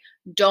day,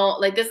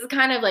 this is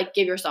kind of like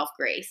give yourself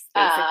grace,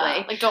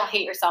 basically. Like don't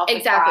hate yourself.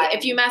 Exactly.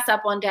 If you mess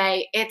up one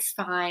day, it's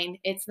fine.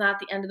 It's not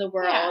the end of the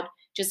world. Yeah.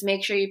 Just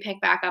make sure you pick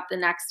back up the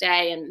next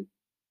day. And,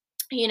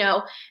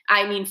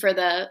 for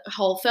the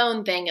whole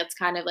phone thing, it's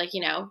kind of like,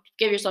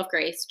 give yourself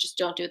grace. Just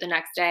don't do it the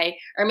next day.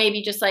 Or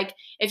maybe just like,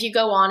 if you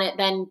go on it,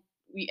 then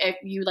if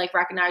you like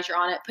recognize you're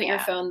on it, put your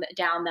phone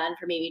down then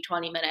for maybe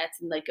 20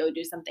 minutes and like go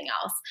do something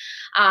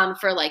else.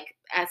 For like,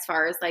 as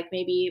far as like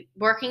maybe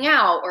working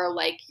out or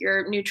like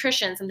your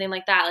nutrition, something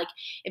like that. Like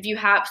if you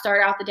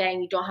start out the day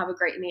and you don't have a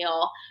great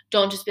meal,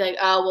 don't just be like,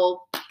 oh,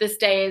 well, this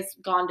day is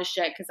gone to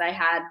shit because I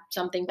had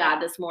something bad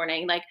this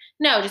morning. Like,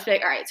 no, just be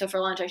like, all right, so for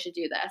lunch I should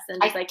do this.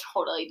 And just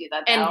totally do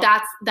that though. And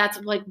that's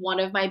like one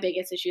of my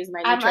biggest issues in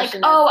my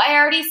nutrition. I'm like, I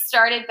already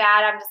started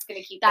bad. I'm just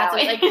going to keep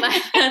going.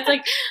 That's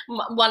like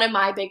one of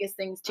my biggest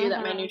things too,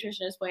 that my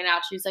nutritionist pointed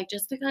out. She's like,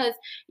 just because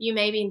you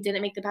maybe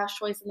didn't make the best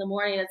choice in the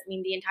morning doesn't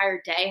mean the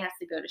entire day has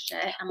to go to shit.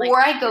 I'm like, or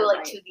I go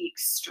like to the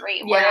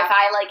extreme where if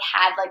I like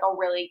had like a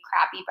really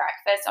crappy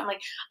breakfast, I'm like,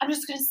 I'm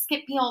just gonna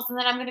skip meals and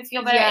then I'm gonna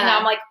feel better. And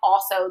I'm like,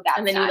 also that's,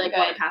 and then you like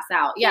want to pass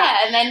out.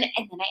 And then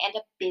I end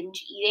up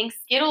binge eating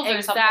Skittles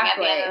or something at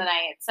the end of the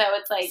night. So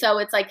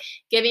it's like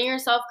giving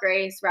yourself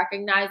grace,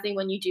 recognizing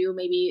when you do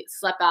maybe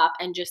slip up,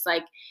 and just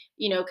like,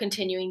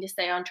 continuing to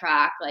stay on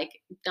track, like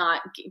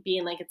not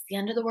being like, it's the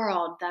end of the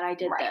world that I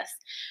did this.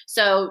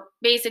 So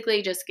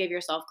basically just give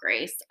yourself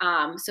grace.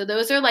 So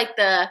those are like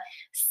the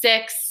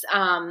 6,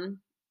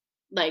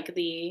 like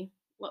the,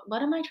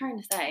 what am I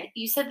trying to say?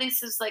 You said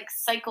this is like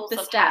cycles of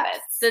steps. habits.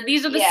 So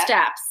these are the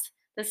steps.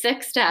 The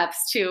 6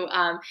 steps to,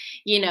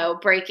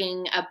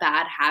 breaking a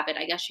bad habit,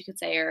 I guess you could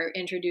say, or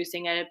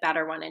introducing a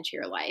better one into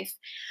your life.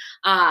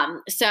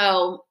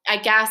 So I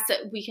guess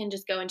we can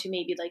just go into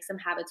maybe like some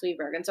habits we've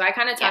broken. So I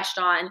kind of touched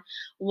on,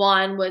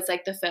 one was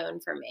like the phone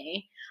for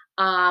me.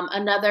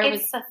 Another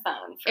was the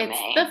phone for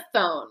me. It's the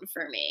phone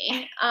for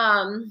me.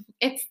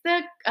 It's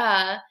the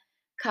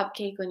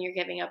cupcake when you're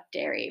giving up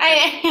dairy.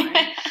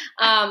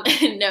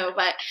 No,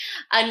 but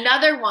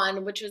another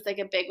one, which was like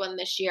a big one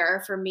this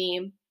year for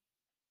me,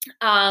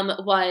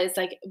 was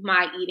like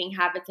my eating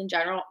habits in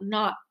general.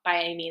 Not by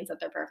any means that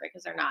they're perfect,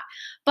 because they're not,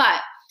 but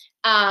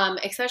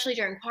especially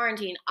during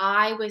quarantine,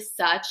 I was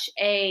such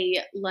a,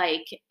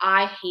 like,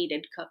 I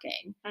hated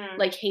cooking,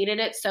 like hated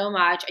it so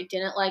much.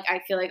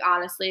 I feel like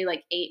honestly,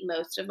 like ate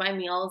most of my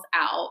meals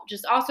out.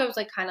 Just also was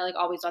like kind of like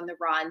always on the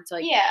run. So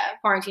like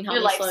quarantine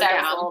helped me slow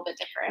down. A little bit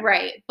different.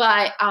 Right.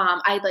 But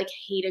I like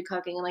hated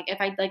cooking. And like if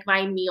I like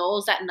my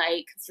meals at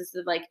night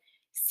consisted of like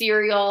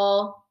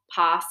cereal,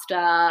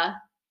 pasta,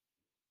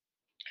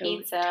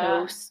 pizza,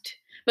 toast.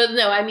 But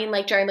no, I mean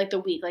like during like the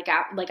week, like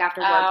after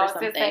work or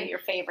something. Say your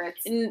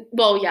favorites.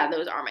 Well, yeah,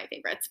 those are my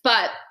favorites.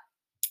 But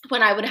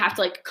when I would have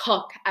to like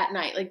cook at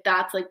night, like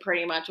that's like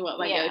pretty much what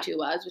my go-to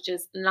was, which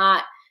is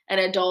not an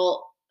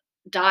adult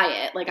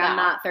diet. Like I'm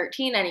not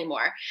 13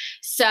 anymore.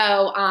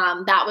 So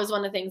that was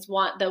one of the things.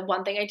 The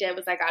one thing I did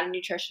was I got a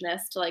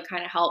nutritionist to like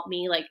kind of help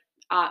me like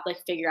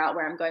figure out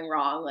where I'm going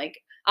wrong. Like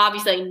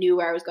obviously I knew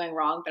where I was going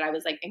wrong, but I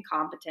was like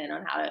incompetent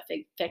on how to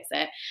fix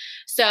it.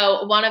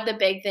 So one of the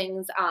big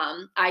things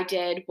I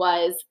did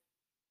was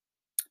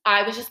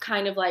I was just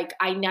kind of like,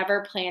 I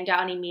never planned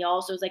out any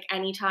meals. So it was like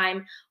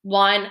anytime,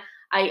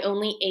 I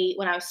only ate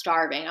when I was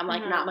starving. I'm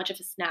like not much of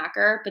a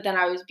snacker, but then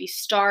I would be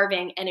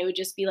starving and it would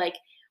just be like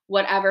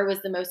whatever was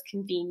the most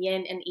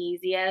convenient and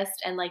easiest,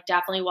 and like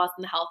definitely wasn't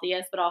the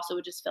healthiest, but also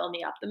would just fill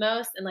me up the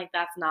most. And like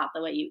that's not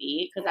the way you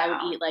eat, because I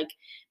would eat like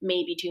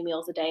maybe 2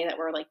 meals a day that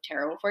were like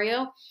terrible for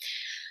you.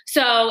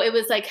 So it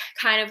was like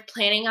kind of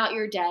planning out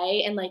your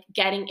day and like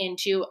getting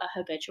into a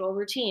habitual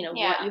routine of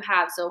what you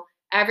have. So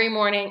every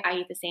morning I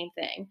eat the same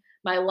thing.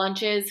 My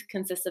lunches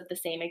consist of the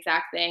same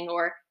exact thing,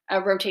 or a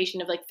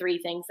rotation of like 3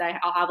 things.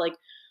 I'll have like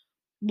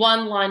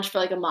one lunch for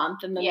like a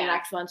month, and then the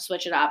next month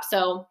switch it up.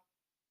 So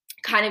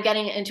kind of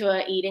getting into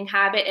a eating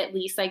habit, at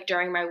least like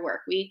during my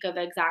work week, of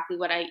exactly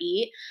what I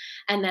eat.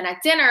 And then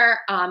at dinner,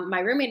 my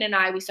roommate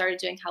and we started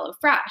doing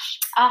HelloFresh.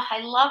 Oh,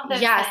 I love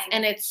this. Yes.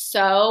 And it's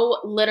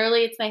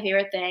literally, it's my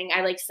favorite thing.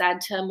 I like said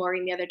to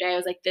Morgan the other day, I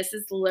was like, this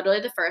is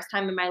literally the first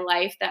time in my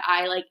life that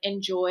I like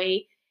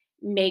enjoy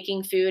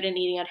making food and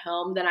eating at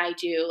home than I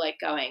do like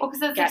going. Well,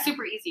 because it's like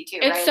super easy too.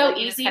 It's so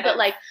easy, but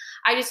like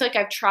I just like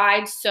I've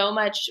tried so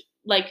much.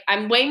 Like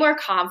I'm way more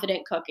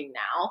confident cooking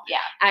now. Yeah.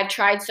 I've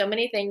tried so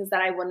many things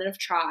that I wouldn't have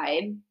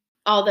tried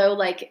although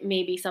like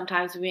maybe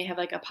sometimes we may have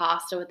like a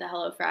pasta with the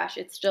HelloFresh,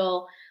 it's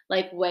still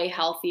like way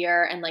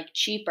healthier and like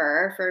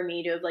cheaper for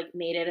me to have like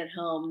made it at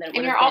home than it And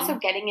would you're have also been.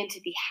 getting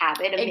into the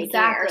habit of making it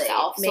Exactly.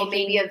 yourself. So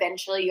maybe Making,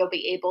 eventually you'll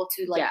be able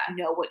to like yeah.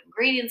 know what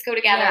ingredients go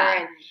together.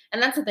 Yeah.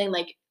 And that's the thing,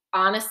 like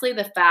honestly,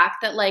 the fact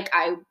that like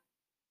I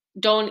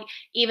don't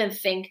even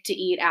think to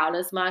eat out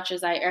as much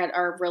as I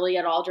or really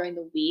at all during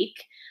the week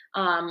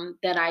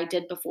than I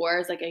did before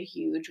is like a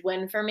huge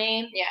win for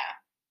me. Yeah.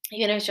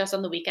 Even if it's just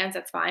on the weekends,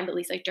 that's fine. But at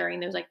least like during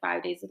those like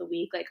 5 days of the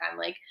week, like I'm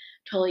like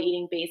totally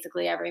eating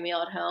basically every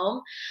meal at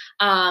home.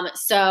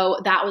 So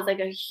that was like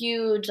a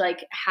huge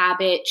like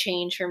habit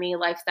change for me,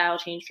 lifestyle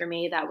change for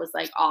me. That was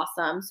like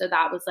awesome. So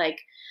that was like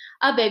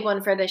a big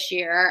one for this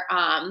year,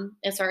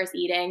 as far as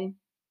eating.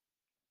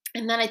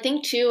 And then I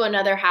think too,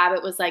 another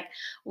habit was like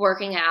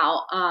working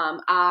out.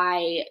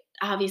 I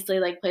obviously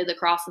like played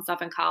lacrosse and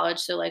stuff in college.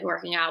 So like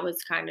working out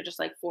was kind of just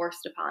like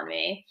forced upon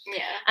me.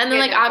 Yeah. And then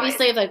You like had no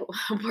obviously choice. I've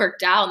like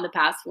worked out in the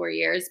past 4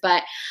 years,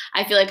 but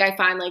I feel like I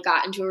finally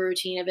got into a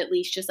routine of at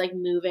least just like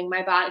moving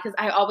my body. Cause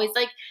I always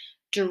like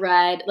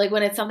dread, like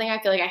when it's something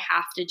I feel like I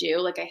have to do,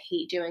 like I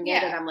hate doing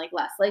it and Yeah. I'm like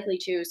less likely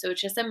to. So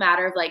it's just a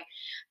matter of like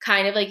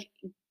kind of like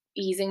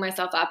easing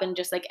myself up and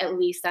just like at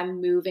least I'm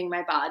moving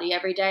my body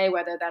every day,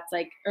 whether that's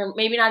like, or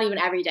maybe not even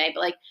every day,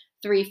 but like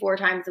 3-4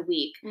 times a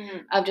week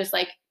Mhm. of just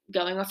like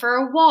going for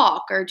a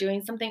walk or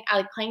doing something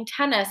like playing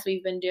tennis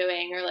we've been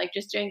doing, or like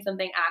just doing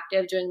something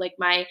active, doing like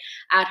my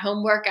at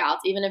home workouts,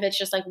 even if it's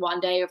just like one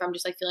day, or if I'm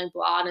just like feeling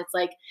blah and it's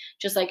like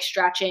just like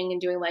stretching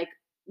and doing like,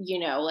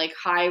 like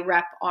high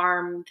rep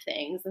arm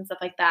things and stuff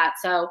like that.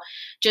 So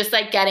just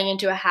like getting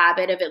into a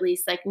habit of at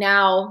least like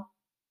now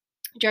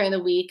during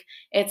the week,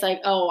 it's like,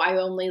 oh, I've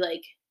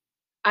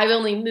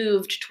only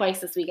moved twice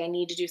this week. I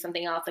need to do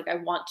something else. Like I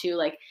want to,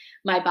 like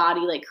my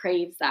body like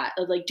craves that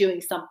of like doing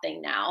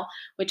something now,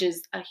 which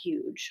is a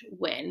huge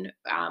win.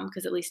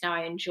 Because at least now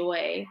I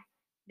enjoy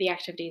the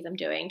activities I'm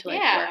doing to like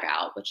work Yeah.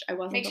 out, which I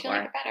wasn't Makes you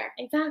like before. it better.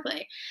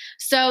 Exactly.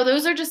 So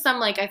those are just some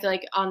like I feel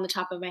like on the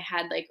top of my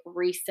head, like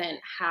recent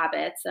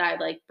habits that I've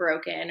like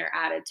broken or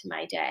added to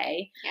my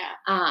day.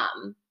 Yeah.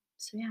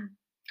 So yeah.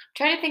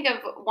 Trying to think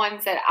of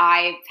ones that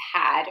I've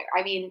had.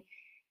 I mean,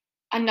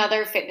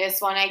 another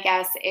fitness one, I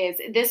guess, is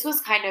this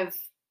was kind of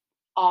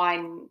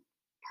on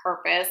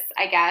purpose,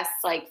 I guess,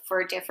 like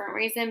for a different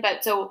reason.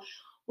 But so,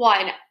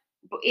 one,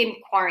 in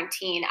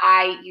quarantine,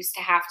 I used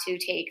to have to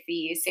take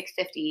the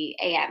 6:50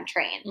 a.m.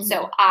 train.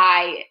 So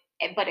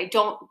but I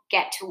don't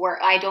get to work.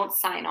 I don't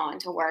sign on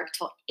to work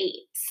till 8.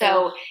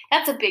 So Ugh.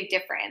 that's a big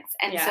difference.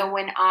 And Yeah. so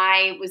when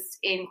I was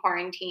in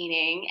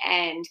quarantining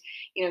and,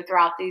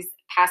 throughout these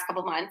past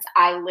couple months,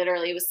 I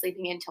literally was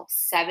sleeping until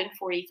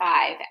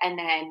 7:45 and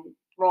then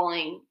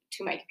rolling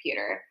to my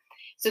computer.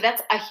 So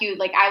that's a huge,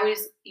 like I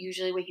was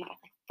usually waking up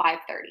at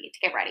like 5:30 to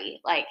get ready.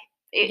 Like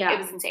it Yeah.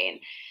 was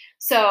insane.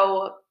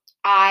 So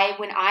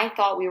when I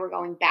thought we were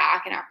going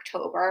back in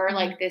October,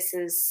 like this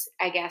is,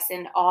 I guess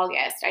in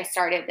August, I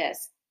started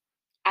this.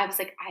 I was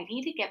like, I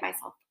need to get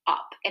myself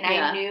up. And I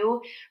Yeah.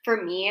 knew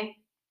for me,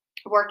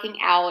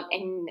 working out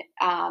and,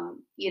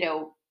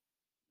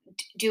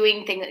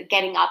 doing things,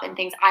 getting up and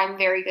things, I'm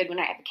very good when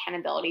I have an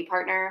accountability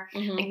partner.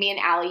 Like me and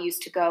Allie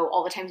used to go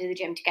all the time to the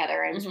gym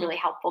together and it was really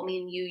helpful. Me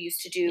and you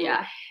used to do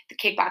Yeah. the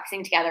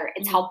kickboxing together.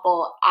 It's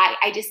helpful.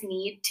 I just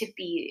need to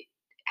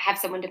have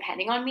someone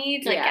depending on me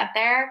to like get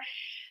there.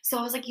 So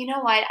I was like, you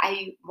know what?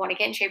 I want to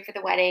get in shape for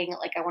the wedding.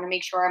 Like I want to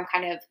make sure I'm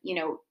kind of,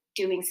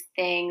 doing some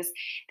things.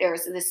 There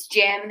was this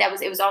gym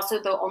it was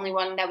also the only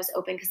one that was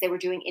open because they were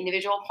doing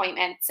individual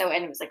appointments. So,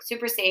 and it was like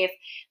super safe.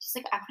 Just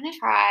like, I'm going to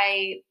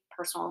try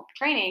personal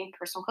training,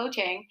 personal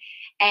coaching.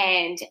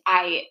 And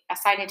I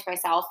assigned it to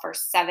myself for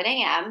 7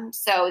 a.m.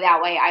 So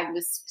that way I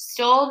was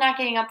still not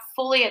getting up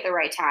fully at the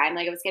right time.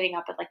 Like I was getting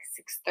up at like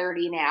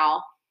 6:30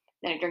 now.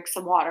 Then I drink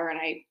some water and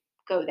I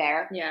go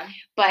there. Yeah.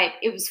 But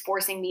it was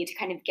forcing me to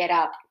kind of get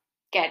up,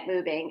 get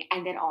moving,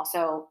 and then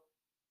also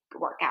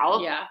work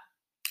out. Yeah.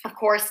 Of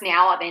course,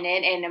 now I'm in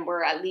it and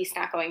we're at least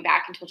not going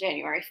back until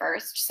January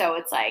 1st. So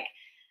it's like,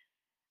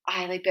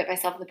 I like bit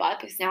myself in the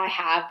butt because now I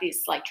have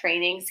this like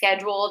training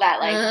schedule that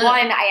like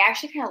one, I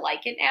actually kind of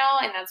like it now.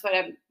 And that's what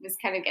I was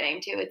kind of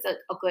getting to. It's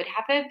a good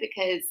habit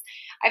because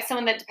I have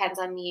someone that depends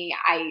on me.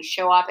 I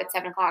show up at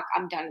 7:00.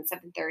 I'm done at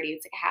 7:30.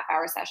 It's like a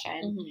half-hour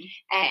session.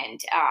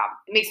 And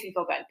it makes me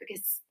feel good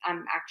because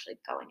I'm actually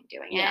going and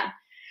doing it.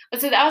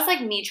 But so that was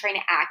like me trying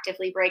to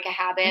actively break a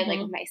habit, like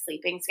with my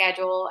sleeping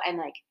schedule and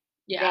like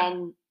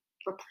then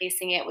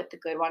replacing it with the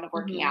good one of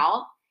working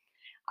out.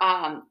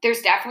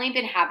 There's definitely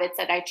been habits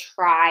that I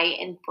try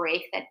and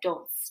break that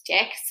don't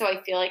stick. So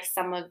I feel like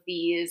some of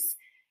these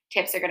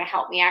tips are going to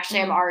help me. Actually,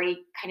 I'm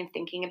already kind of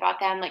thinking about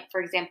them. Like, for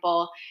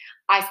example,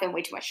 I spend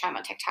way too much time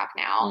on TikTok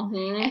now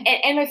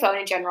and my phone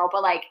in general,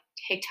 but like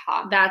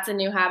TikTok. That's a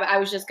new habit. I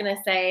was just going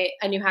to say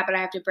a new habit I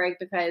have to break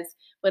because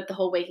with the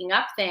whole waking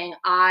up thing,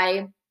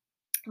 I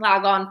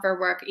log on for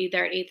work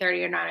either at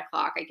 8:30 or 9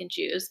 o'clock. I can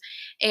choose.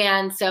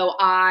 And so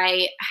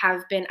I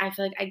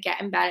feel like I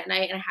get in bed at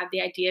night and I have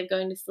the idea of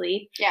going to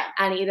sleep. Yeah.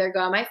 And either go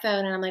on my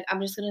phone and I'm like,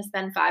 I'm just going to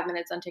spend 5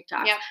 minutes on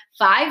TikTok. Yep.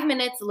 5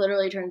 minutes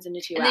literally turns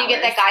into 2 hours. And then you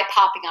get that guy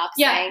popping up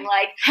saying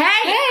like, hey,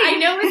 I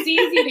know it's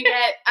easy to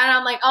get. And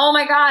I'm like, oh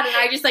my God. And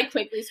I just like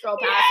quickly scroll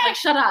past, like,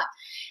 shut up.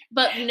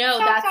 But no,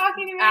 Stop that's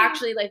talking to me.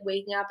 actually like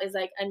waking up is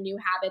like a new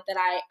habit that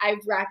I've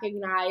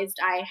recognized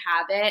I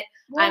have it.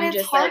 Well, I'm and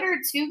it's just harder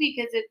too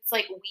because it's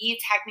like we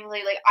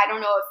technically, like, I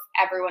don't know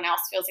if everyone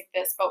else feels like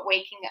this, but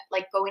waking up,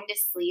 like going to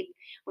sleep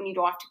when you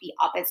don't have to be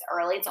up as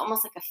early, it's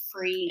almost like a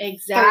free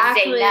Thursday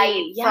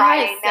night,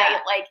 Friday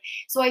night. Like,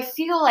 so I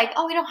feel like,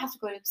 oh, I don't have to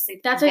go to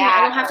sleep. That's why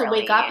I don't have to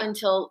wake up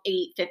until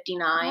 8:59.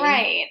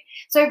 Right.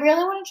 So I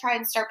really want to try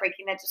and start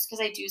breaking that just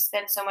because I do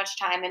spend so much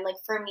time. And like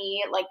for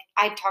me, like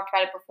I've talked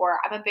about it before,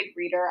 I'm a big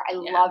reader. I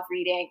love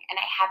reading and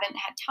I haven't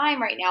had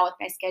time right now with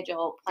my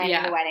schedule,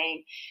 planning the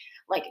wedding,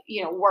 like,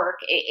 you know, work.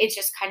 It's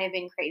just kind of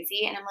been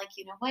crazy. And I'm like,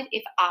 you know what?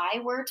 If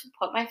I were to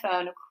put my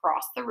phone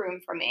across the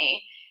room from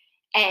me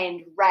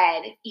and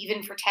read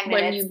even for 10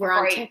 minutes when you were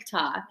on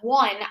TikTok,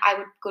 I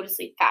would go to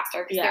sleep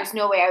faster because there's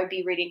no way I would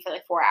be reading for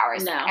like 4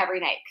 hours every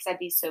night because I'd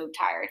be so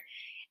tired.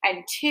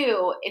 And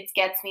 2, it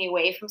gets me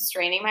away from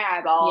straining my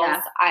eyeballs.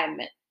 Yeah. I'm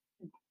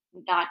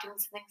not doing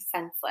something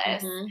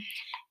senseless. Mm-hmm.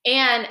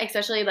 And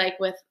especially like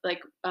with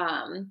like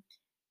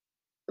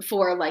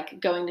for like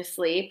going to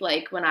sleep,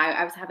 like when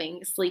I was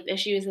having sleep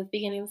issues at the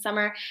beginning of the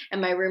summer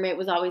and my roommate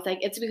was always like,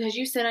 it's because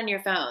you sit on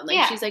your phone.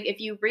 Like she's like, if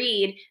you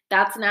read,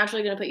 that's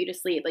naturally going to put you to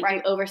sleep. Like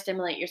you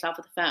overstimulate yourself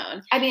with the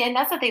phone. I mean, and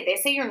that's the thing. They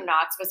say you're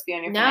not supposed to be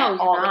on your phone at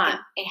all. Like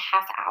a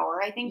half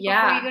hour, I think,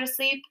 before you go to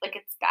sleep. Like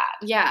it's bad.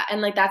 Yeah.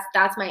 And like that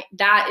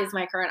is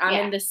my current, I'm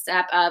in this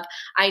step of,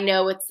 I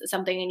know it's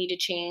something I need to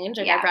change.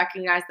 Like I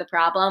recognize the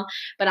problem,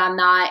 but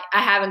I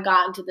haven't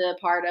gotten to the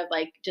part of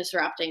like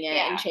disrupting it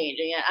and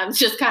changing it. I'm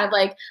just kind of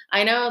like,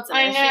 I know it's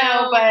an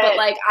issue, but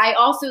like I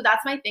also,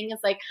 that's my thing is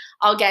like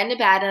I'll get into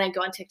bed and I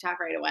go on TikTok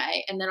right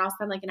away and then I'll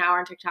spend like an hour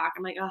on TikTok.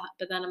 I'm like, oh,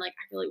 but then I'm like,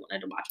 I really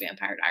wanted to watch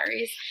Vampire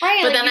Diaries. Right.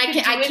 But like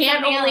then I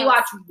can't only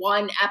watch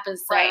one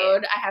episode.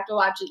 Right. I have to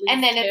watch at least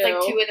and then 2. It's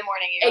like 2 in the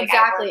morning.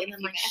 Exactly. And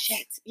I'm like,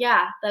 shit.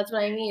 Yeah, that's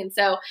what I mean.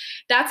 So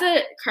that's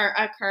a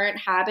current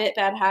habit,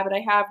 bad habit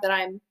I have that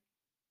I'm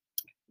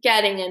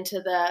getting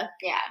into the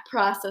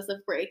process of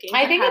breaking.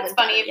 I think it's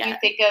funny if you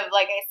think of,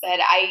 like I said,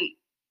 I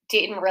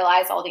didn't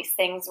realize all these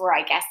things were,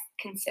 I guess,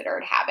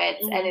 considered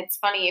habits. Mm-hmm. And it's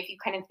funny if you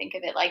kind of think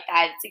of it like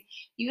that. It's like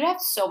you'd have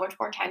so much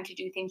more time to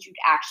do things you'd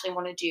actually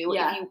want to do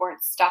if you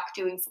weren't stuck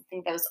doing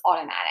something that was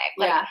automatic.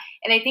 Like,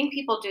 and I think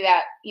people do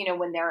that, you know,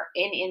 when they're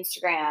in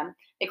Instagram,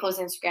 they close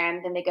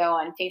Instagram, then they go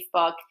on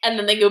Facebook. And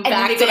then they go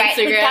back to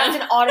Instagram. Like, that's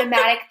an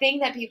automatic thing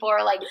that people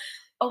are like,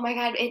 oh my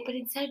God. But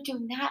instead of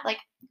doing that, like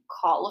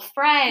call a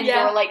friend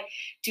or like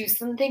do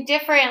something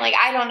different. Like,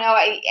 I don't know.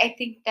 I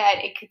think that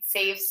it could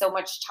save so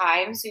much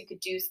time so you could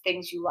do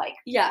things you like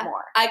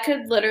more. I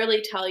could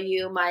literally tell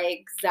you my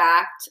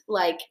exact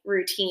like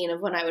routine of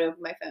when I would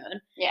open my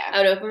phone. Yeah.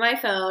 I would open my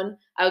phone.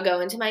 I would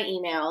go into my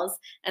emails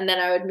and then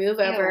I would move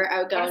over. I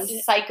would go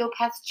into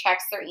psychopath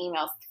checks their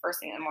emails the first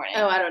thing in the morning.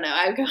 Oh, I don't know.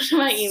 I would go to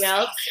my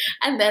emails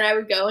and then I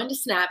would go into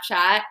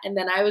Snapchat and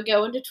then I would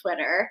go into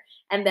Twitter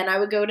and then I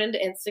would go into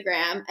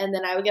Instagram and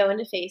then I would go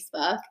into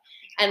Facebook.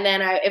 And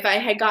then if I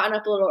had gotten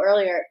up a little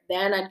earlier,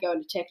 then I'd go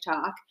into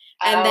TikTok.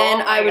 And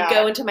then I would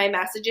go into my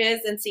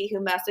messages and see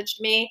who messaged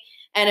me.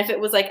 And if it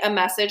was like a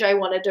message I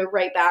wanted to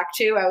write back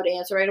to, I would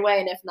answer right away.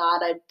 And if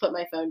not, I'd put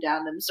my phone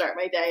down and start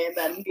my day and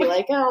then be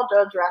like, oh,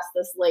 I'll address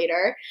this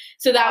later.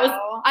 So that was,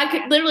 I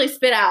could literally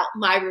spit out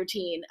my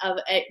routine of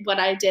what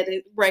I did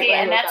right away.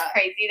 And that's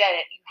crazy that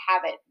you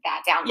have it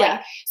that down. Yeah.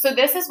 Like, so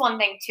this is one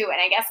thing too.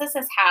 And I guess this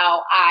is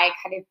how I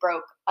kind of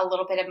broke a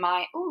little bit of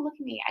my, oh, look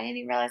at me. I didn't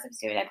even realize I was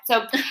doing it.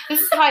 So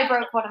this is how I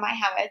broke one of my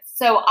habits.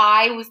 So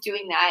I was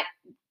doing that.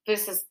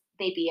 This is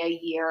maybe a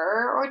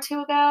year or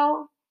 2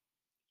 ago.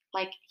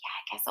 Like,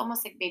 I guess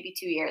almost like maybe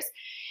 2 years.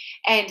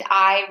 And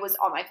I was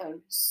on my phone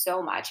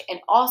so much.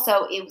 And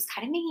also it was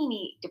kind of making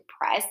me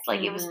depressed.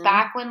 Like it was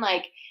back when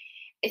like,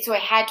 so I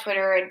had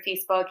Twitter and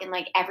Facebook and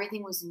like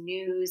everything was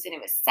news and it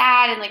was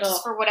sad. And like,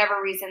 just for whatever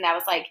reason, that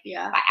was like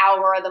my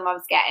algorithm I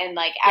was getting,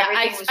 like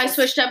everything was I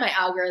switched up my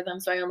algorithm.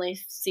 So I only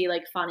see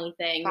like funny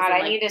things. God,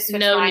 and, I need to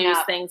switch no mine news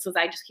up. things because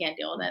I just can't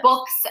deal with it.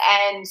 Books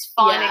and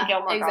fun and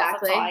Gilmore Girls.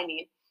 That's all I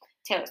need.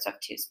 Taylor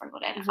Swift too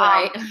sprinkled in.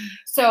 Right.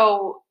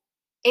 So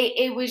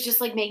it was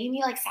just like making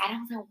me like sad. I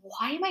was like,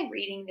 why am I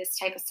reading this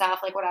type of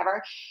stuff? Like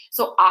whatever.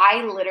 So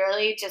I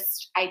literally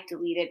I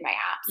deleted my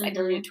apps. I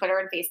deleted Twitter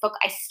and Facebook.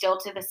 I still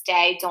to this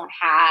day don't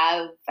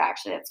have,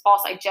 actually that's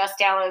false. I just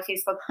downloaded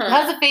Facebook. It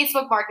has a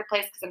Facebook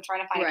marketplace because I'm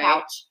trying to find a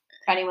couch.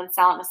 If anyone's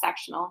selling a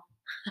sectional.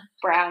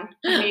 Brown.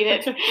 I need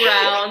it.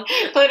 Brown.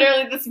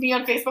 Literally this is me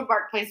on Facebook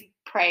marketplace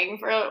praying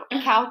for a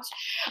couch.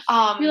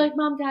 You're like,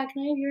 Mom, Dad,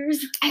 can I have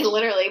yours? I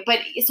literally, but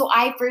so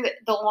for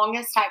the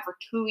longest time, for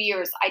 2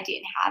 years, I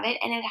didn't have it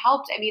and it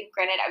helped. I mean,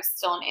 granted, I was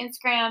still on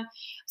Instagram,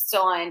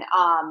 still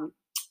on,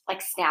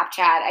 like Snapchat,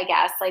 I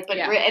guess. Like, but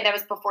Yeah. and that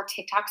was before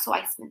TikTok, so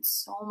I spent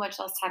so much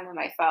less time on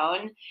my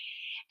phone.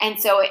 And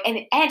so,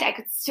 and I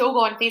could still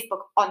go on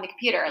Facebook on the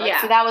computer. Like,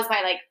 Yeah. so that was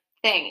my like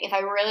thing. If I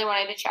really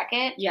wanted to check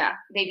it, Yeah.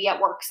 maybe at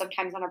work,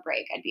 sometimes on a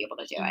break, I'd be able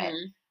to do it.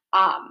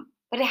 Mhm.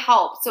 But it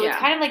helps. So it's Yeah.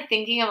 kind of like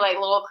thinking of like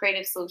little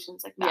creative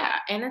solutions like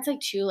that. Yeah. And it's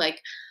like too,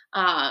 like,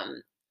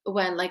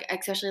 when like,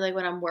 especially like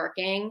when I'm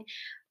working,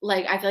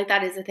 like I feel like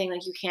that is the thing.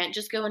 Like you can't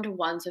just go into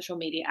one social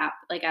media app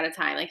like at a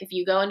time. Like if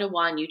you go into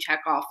one, you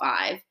check all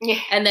 5. Yeah.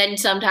 And then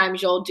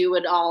sometimes you'll do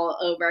it all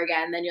over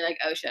again. Then you're like,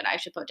 oh shit, I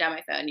should put down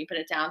my phone. You put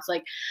it down. So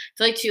like I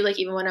feel like too, like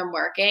even when I'm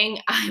working,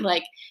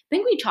 I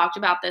think we talked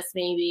about this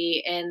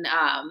maybe in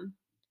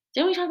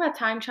didn't we talk about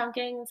time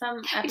chunking in some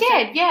episode? We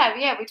did.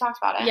 Yeah, we talked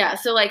about it. Yeah.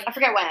 So like I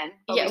forget when.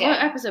 But yeah, we did.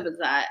 what episode was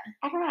that?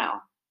 I don't know.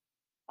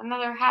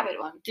 Another habit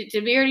one.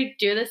 Did we already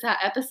do this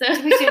episode?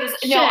 Did we do this?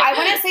 No, I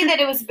want to say that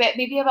it was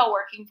maybe about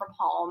working from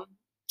home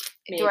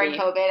during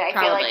COVID. I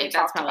feel like we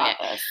talked about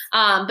this.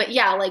 But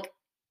yeah, like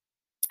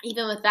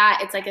even with that,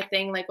 it's like a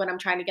thing. Like when I'm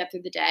trying to get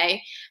through the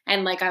day,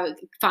 and like I would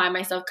find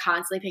myself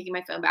constantly picking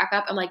my phone back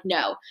up. I'm like,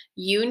 no,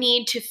 you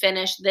need to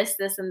finish this,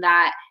 and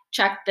that.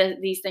 Check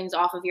these things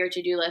off of your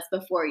to-do list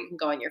before you can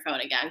go on your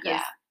phone again.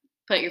 Yeah.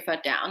 Put your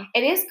foot down.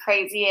 It is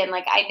crazy. And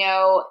like, I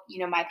know,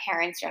 my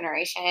parents'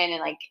 generation and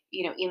like,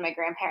 even my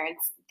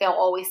grandparents, they'll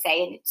always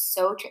say, and it's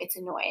so true. It's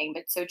annoying,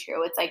 but so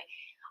true. It's like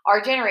our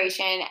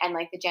generation and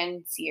like the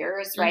Gen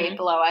Zers, right,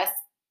 below us,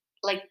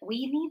 like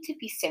we need to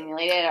be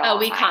stimulated at all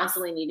times.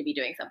 Constantly need to be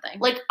doing something.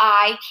 Like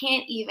I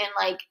can't even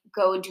like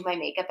go and do my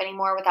makeup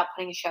anymore without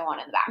putting a show on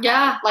in the background.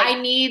 Yeah. Like,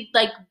 I need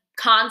like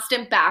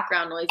constant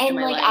background noise in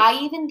my life. And like I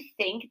even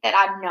think that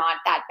I'm not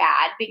that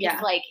bad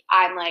because like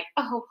I'm like,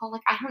 oh well,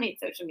 like I don't need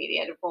social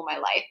media to rule my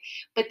life.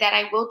 But then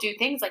I will do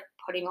things like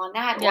putting on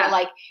that or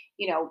like,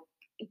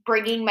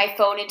 bringing my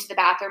phone into the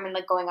bathroom and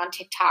like going on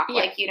TikTok. Yeah.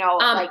 Like,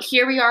 like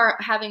here we are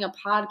having a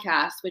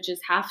podcast, which is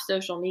half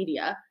social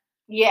media.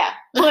 Yeah,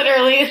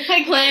 literally.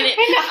 Like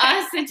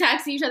us to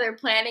text each other,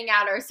 planning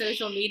out our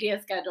social media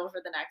schedule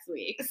for the next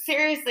week.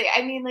 Seriously,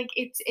 I mean, like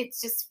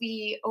it's just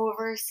we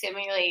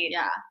overstimulate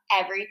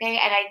everything,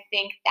 and I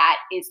think that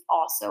is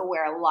also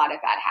where a lot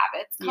of bad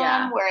habits come.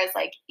 Yeah. Whereas,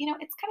 like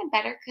it's kind of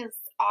better because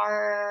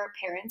our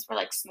parents were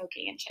like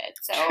smoking and shit,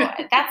 so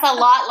that's a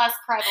lot less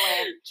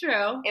prevalent.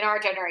 True. In our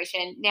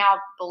generation. Now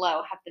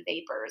below have the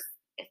vapors.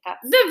 If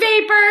that's the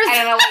vapors. I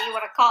don't know what you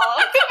want to call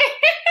them.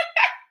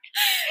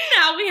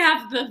 Now we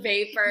have the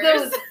vapors.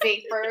 Those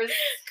vapors.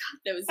 God,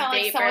 those sound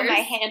vapors. Like someone my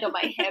hand on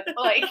my hip.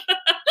 Like,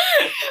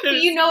 but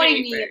you know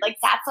vapors. What I mean? Like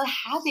that's a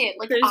habit.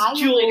 Like those I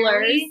jewelers.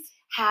 Literally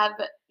have,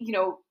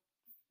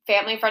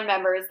 family and friend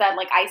members that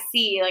like I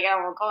see, like I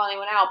don't want to call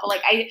anyone out, but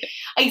like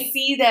I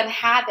see them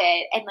have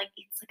it, and like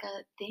it's like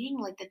a thing,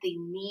 like that they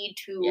need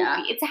to.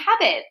 Be. It's a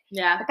habit.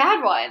 Yeah. A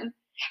bad one.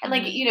 And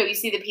like, you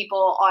see the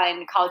people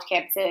on college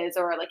campuses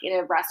or like in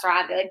a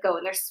restaurant, they like go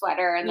in their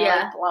sweater and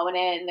they're like blowing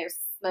it and there's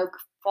smoke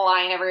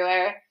flying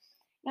everywhere.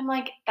 And I'm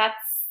like, that's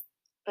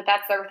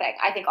their thing.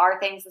 I think our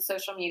thing is the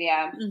social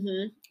media.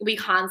 Mm-hmm. We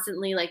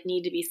constantly like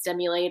need to be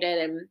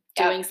stimulated and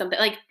doing something.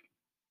 Like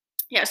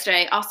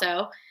yesterday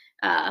also,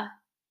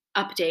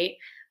 update.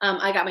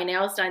 I got my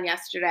nails done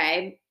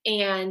yesterday,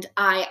 and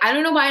I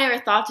don't know why I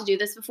never thought to do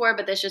this before,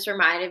 but this just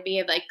reminded me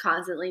of like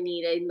constantly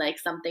needing like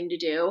something to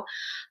do.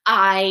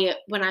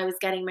 When I was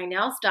getting my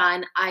nails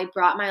done, I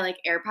brought my like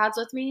AirPods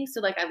with me,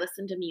 so like I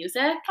listened to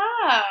music.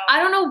 Oh.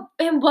 I don't know,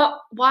 and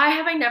why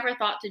have I never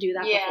thought to do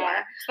that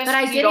before? But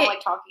I did don't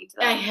like talking to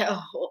them.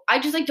 I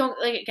just like don't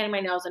like getting my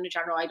nails done in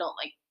general. I don't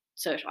like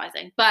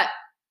socializing, but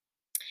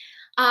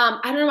I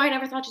don't know why I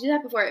never thought to do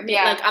that before.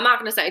 Like I'm not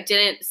gonna say I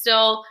didn't.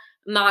 Still.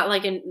 Not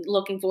like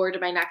looking forward to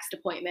my next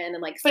appointment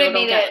and like still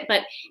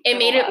but it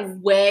made it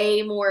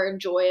way more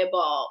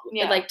enjoyable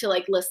like to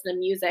like listen to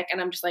music,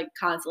 and I'm just like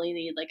constantly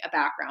need like a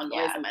background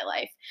noise in my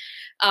life.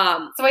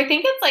 So I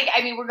think it's like,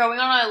 I mean, we're going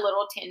on a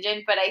little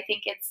tangent, but I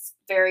think it's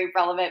very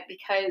relevant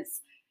because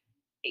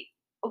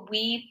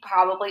we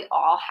probably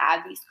all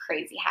have these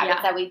crazy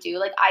habits that we do.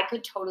 Like I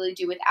could totally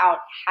do without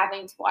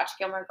having to watch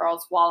Gilmore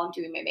Girls while I'm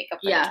doing my makeup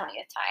for the 20th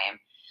time.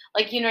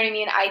 Like, you know what I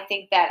mean? I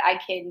think that I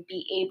can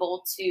be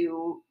able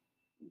to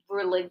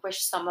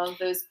relinquish some of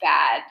those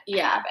bad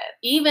habits.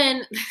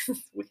 Even this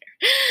is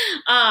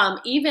weird.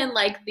 Even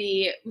like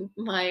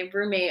my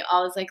roommate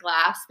always like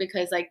laughs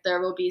because like there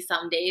will be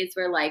some days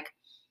where like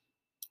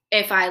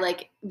if I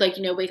like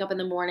wake up in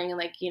the morning and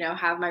like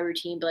have my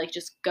routine but like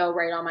just go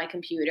right on my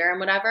computer and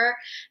whatever,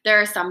 there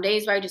are some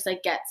days where I just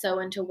like get so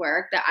into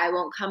work that I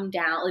won't come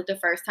down. Like the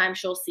first time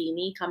she'll see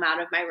me come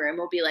out of my room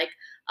will be like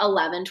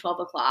 11, 12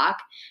 o'clock,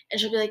 and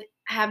she'll be like,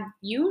 have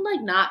you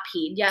like not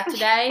peed yet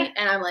today?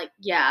 And I'm like,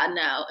 yeah,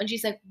 no. And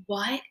she's like,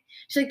 what?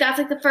 She's like, that's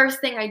like the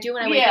first thing I do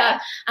when I wake up.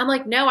 I'm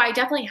like, no, I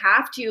definitely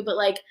have to, but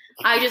like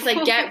I just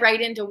like get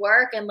right into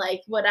work and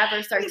like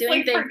whatever, start doing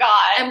like, things.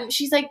 Forgot. And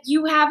she's like,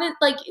 you haven't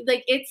like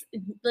it's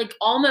like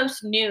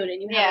almost noon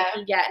and you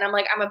haven't peed yet. And I'm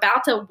like, I'm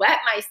about to wet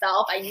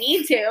myself. I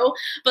need to,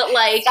 but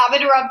like stop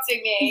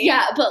interrupting me.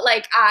 Yeah, but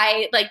like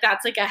I like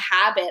that's like a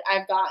habit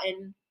I've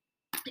gotten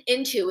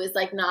into is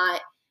like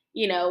not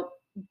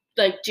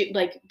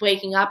like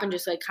waking up and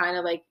just like kind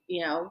of like,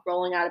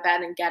 rolling out of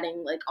bed and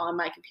getting like on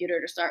my computer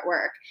to start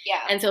work.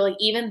 Yeah. And so like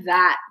even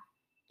that,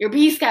 your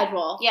B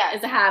schedule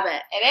is a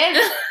habit. It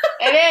is.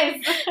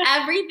 It is.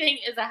 Everything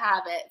is a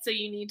habit. So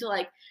you need to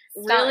like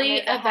Stunting really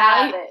is a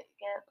evaluate. habit.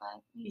 Get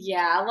like me.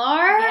 Yeah,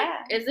 Laura?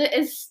 Yeah.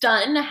 Is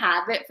stunting a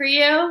habit for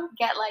you?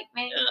 Get like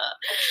me.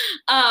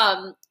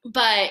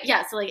 But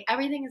yeah, so like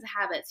everything is a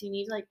habit. So you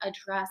need to like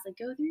address, like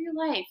go through your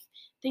life.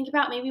 Think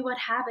about maybe what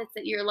habits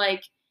that you're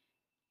like,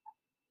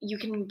 you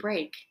can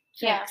break,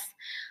 fix.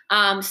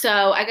 Yeah.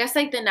 So I guess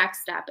like the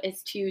next step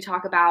is to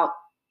talk about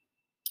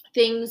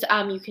things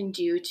you can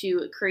do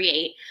to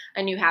create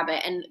a new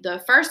habit. And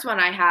the first one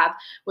I have,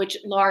 which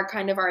Laura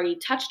kind of already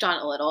touched on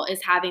a little,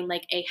 is having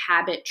like a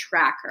habit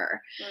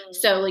tracker.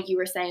 So like you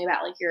were saying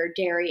about like your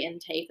dairy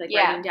intake, like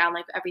writing down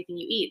like everything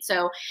you eat.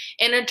 So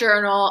in a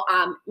journal,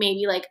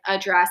 maybe like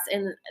address,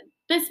 and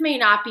this may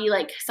not be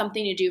like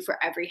something to do for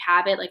every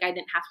habit. Like I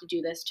didn't have to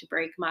do this to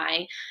break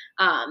my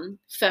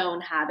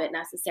phone habit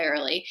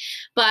necessarily,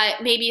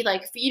 but maybe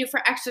like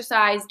for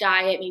exercise,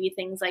 diet, maybe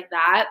things like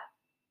that.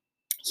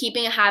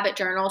 Keeping a habit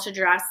journal to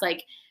address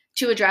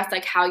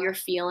like how you're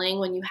feeling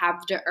when you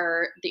have the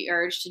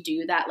urge to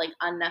do that like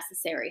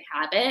unnecessary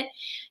habit,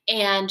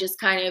 and just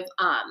kind of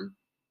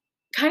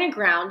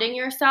grounding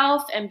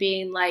yourself and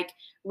being like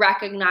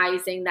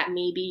recognizing that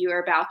maybe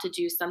you're about to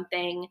do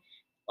something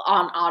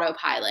on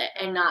autopilot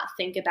and not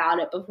think about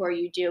it before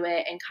you do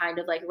it, and kind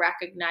of like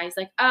recognize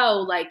like,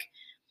 oh, like,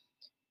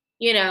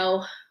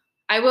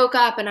 I woke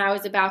up and I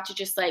was about to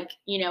just like,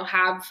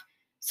 have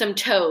some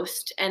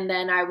toast, and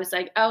then I was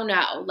like, oh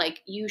no, like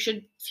you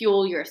should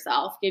fuel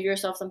yourself, give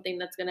yourself something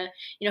that's gonna,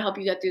 help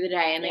you get through the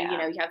day, and then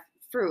you have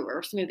fruit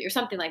or smoothie or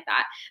something like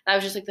that. That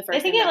was just like the first.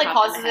 I think thing it like that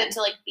popped in causes my head. it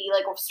to like be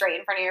like straight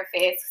in front of your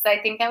face, because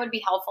I think that would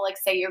be helpful. Like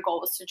say your goal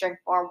was to drink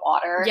more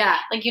water. Yeah.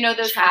 Like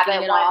those Tracking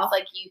habit it ones, off.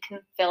 like you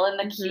can fill in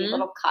the cute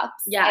little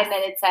cups. Yes. And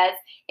then it says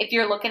if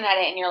you're looking at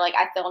it and you're like,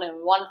 I filled in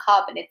 1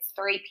 cup and it's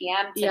 3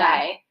 p.m. today.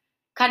 Yeah.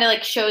 Kind of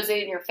like shows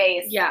it in your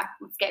face. Yeah.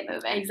 Let's get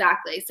moving.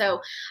 Exactly. So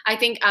I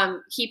think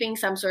keeping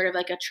some sort of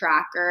like a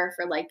tracker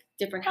for like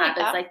different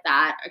habits like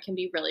that can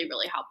be really,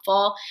 really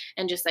helpful,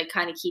 and just like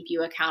kind of keep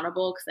you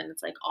accountable, because then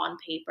it's like on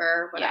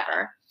paper,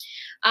 whatever.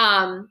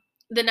 Yeah.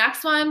 The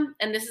next one,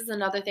 and this is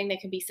another thing that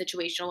can be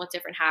situational with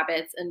different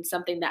habits, and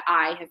something that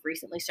I have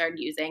recently started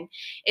using,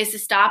 is to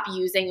stop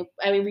using,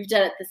 I mean, we've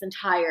done it this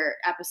entire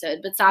episode,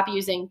 but stop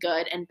using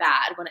good and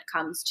bad when it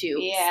comes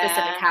to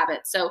specific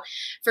habits. So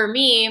for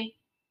me,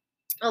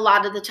 a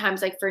lot of the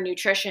times, like for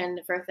nutrition,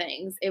 for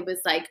things, it was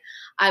like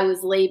I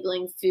was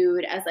labeling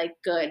food as like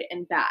good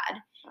and bad.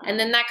 And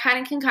then that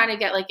can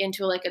get like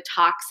into like a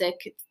toxic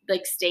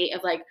like state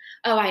of like,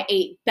 oh, I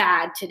ate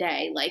bad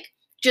today. Like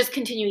just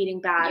continue eating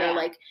bad, or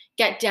like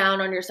get down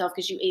on yourself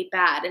because you ate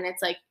bad. And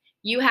it's like,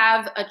 you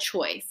have a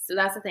choice. So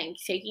that's the thing,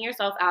 taking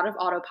yourself out of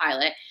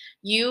autopilot.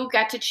 You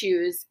get to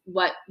choose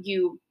what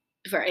you,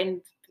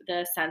 in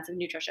the sense of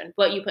nutrition,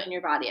 what you put in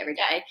your body every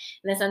day,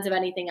 in the sense of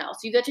anything else.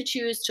 You get to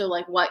choose to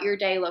like what your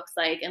day looks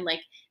like, and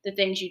like the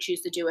things you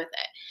choose to do with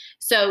it.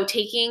 So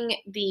taking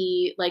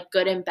the like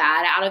good and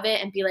bad out of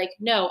it, and be like,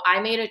 no, I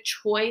made a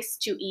choice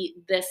to eat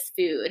this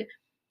food.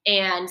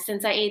 And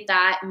since I ate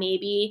that,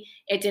 maybe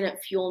it didn't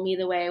fuel me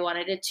the way I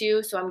wanted it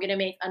to. So I'm going to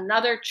make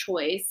another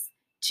choice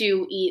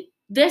to eat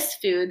this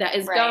food that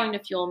is going to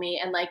fuel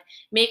me and like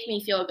make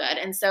me feel good.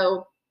 And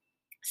so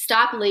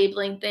stop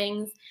labeling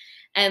things.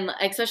 And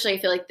especially I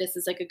feel like this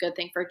is like a good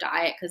thing for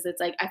diet, because it's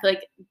like, I feel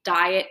like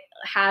diet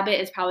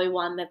habit is probably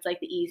one that's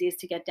like the easiest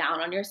to get down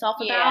on yourself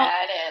about. Yeah,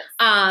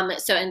 it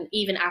is. So, and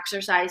even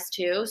exercise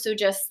too. So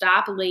just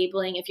stop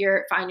labeling. If you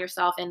find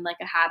yourself in like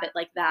a habit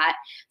like that,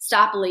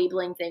 stop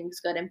labeling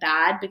things good and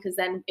bad, because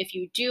then if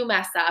you do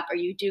mess up or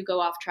you do go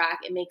off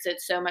track, it makes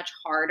it so much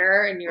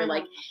harder, and you're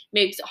like,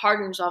 makes it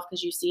harder on yourself,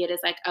 because you see it as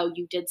like, oh,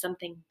 you did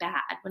something bad,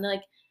 when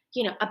like,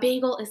 a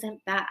bagel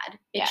isn't bad.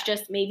 It's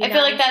just maybe. I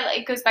feel like that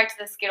it goes back to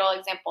the Skittle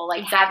example,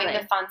 like having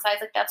the fun size,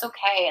 like that's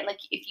okay. And like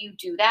if you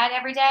do that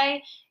every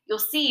day, you'll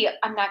see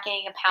I'm not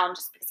gaining a pound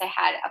just because I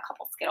had a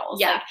couple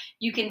Skittles. Yeah. Like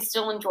you can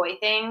still enjoy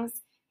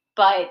things,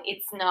 but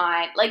it's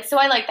not like, so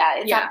I like that.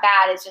 It's not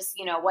bad. It's just,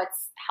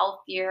 what's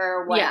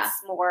healthier, what's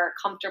more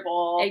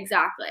comfortable.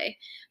 Exactly.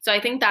 So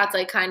I think that's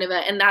like kind of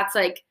and that's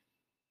like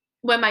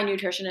when my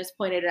nutritionist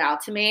pointed it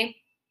out to me,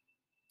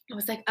 I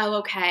was like, oh,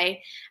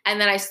 okay.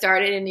 And then I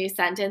started a new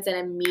sentence and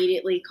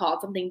immediately called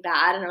something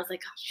bad. And I was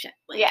like, oh, shit.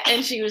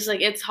 And she was like,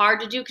 it's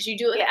hard to do, because you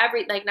do it with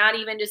every, like, not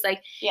even just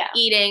like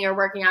eating or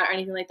working out or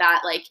anything like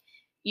that. Like,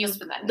 you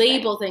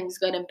label things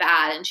good and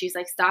bad. And she's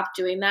like, stop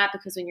doing that,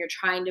 because when you're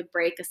trying to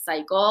break a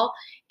cycle,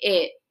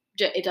 it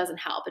doesn't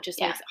help. It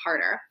just makes it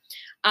harder.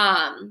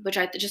 Which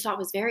I just thought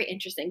was very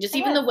interesting. Just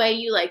even the way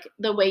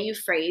you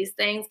phrase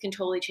things can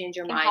totally change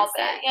your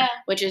mindset.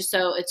 Which is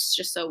it's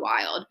just so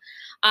wild.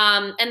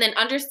 And then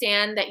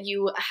understand that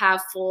you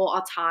have full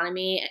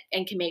autonomy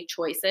and can make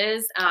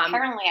choices.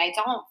 Apparently I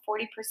don't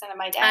 40% of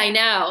my day. I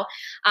know.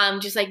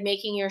 Just like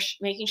making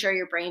sure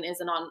your brain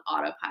isn't on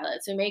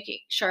autopilot. So making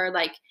sure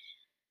like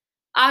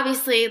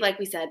obviously, like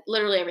we said,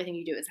 literally everything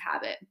you do is a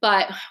habit.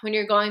 But when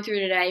you're going through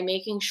today,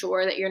 making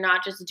sure that you're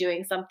not just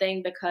doing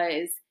something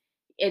because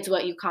it's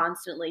what you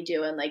constantly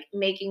do, and like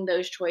making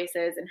those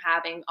choices and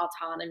having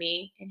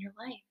autonomy in your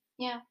life.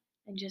 Yeah.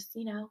 And just,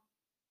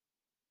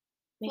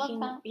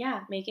 Love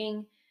that.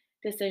 making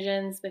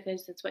decisions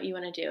because it's what you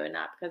want to do and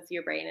not because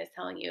your brain is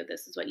telling you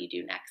this is what you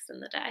do next in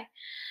the day.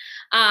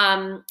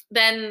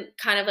 Then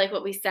kind of like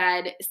what we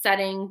said,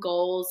 setting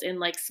goals in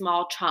like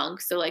small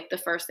chunks. So like the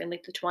first thing,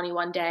 like the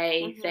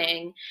 21-day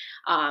thing,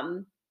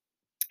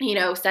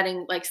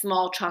 setting like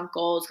small chunk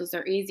goals because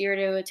they're easier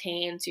to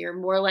attain. So you're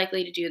more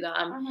likely to do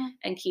them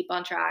and keep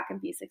on track and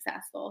be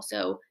successful.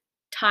 So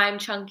time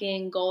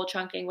chunking, goal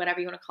chunking, whatever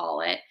you want to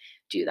call it,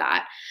 do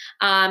that.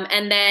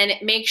 And then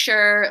make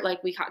sure,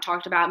 like we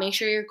talked about, make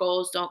sure your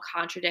goals don't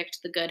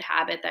contradict the good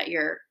habit that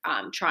you're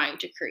trying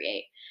to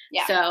create.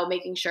 Yeah. So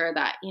making sure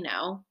that,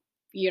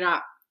 you're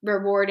not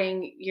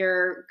rewarding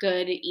your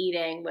good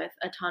eating with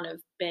a ton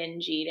of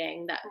binge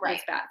eating that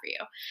is bad for you.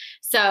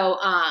 So,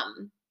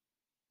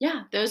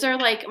 those are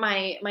like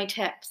my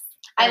tips.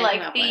 I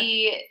like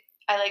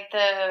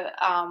the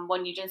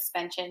one you just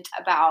mentioned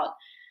about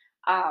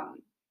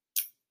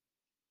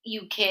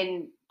you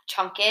can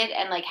chunk it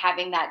and like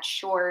having that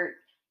short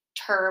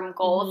term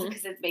goals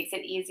because it makes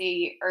it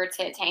easier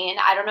to attain.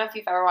 I don't know if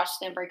you've ever watched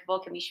The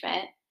Unbreakable Kimmy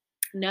Schmidt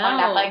No. on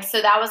Netflix. So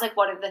that was like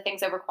one of the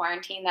things over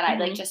quarantine that I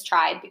like just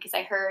tried because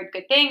I heard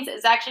good things.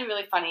 It's actually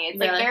really funny. It's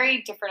like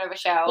very different of a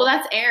show. Well,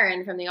 that's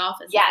Erin from The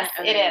Office. Yes,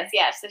 it is.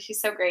 Yes. So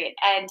she's so great.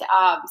 And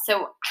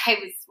so I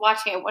was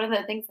watching it. One of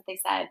the things that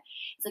they said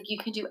is like you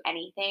can do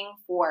anything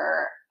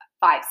for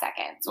 5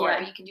 seconds or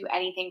you can do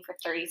anything for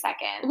 30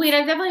 seconds. Wait,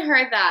 I've definitely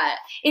heard that.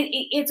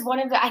 It's one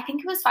of the, I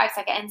think it was 5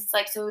 seconds.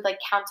 Like, so like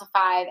count to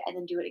 5 and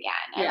then do it again.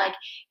 And like,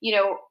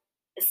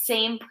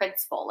 same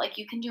principle. Like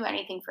you can do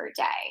anything for a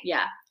day.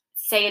 Yeah.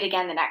 Say it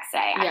again the next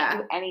day. I can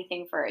do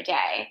anything for a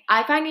day.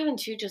 I find even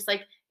too, just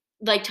like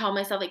tell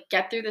myself, like,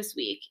 get through this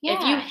week. Yeah.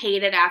 If you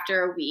hate it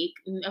after a week,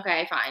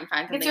 okay, fine.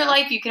 It's your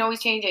life. You can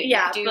always change it.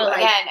 Yeah. You can do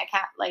again. I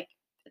can't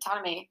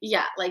autonomy.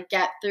 Yeah. Like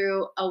get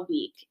through a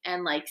week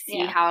and like see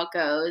how it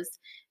goes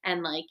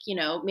and like,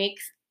 make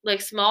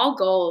like small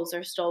goals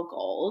are still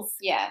goals.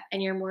 Yeah.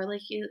 And you're more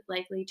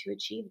likely to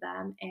achieve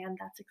them. And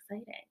that's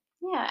exciting.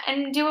 Yeah,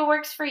 and do what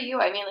works for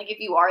you. I mean, like, if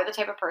you are the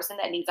type of person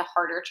that needs a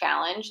harder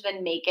challenge,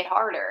 then make it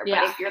harder.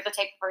 Yeah. But if you're the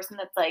type of person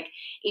that's like,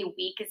 a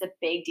week is a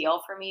big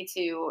deal for me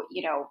to,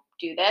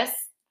 do this,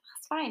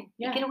 that's fine.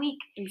 Make it a week.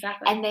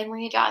 Exactly. And then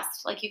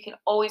readjust. Like, you can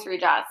always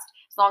readjust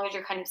as long as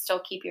you're kind of still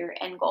keep your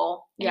end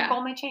goal. And your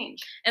goal may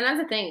change. And that's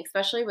the thing,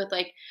 especially with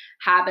like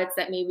habits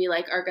that maybe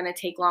like are going to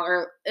take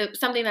longer,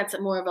 something that's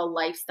more of a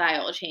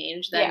lifestyle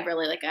change than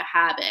really like a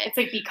habit. It's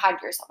like be kind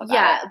to yourself about it.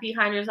 Yeah, be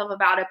kind to yourself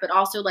about it, but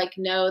also like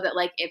know that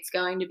like it's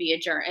going to be a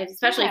journey,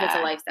 especially if it's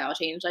a lifestyle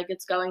change, like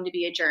it's going to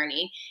be a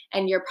journey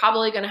and you're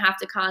probably going to have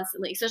to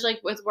constantly, especially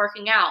like with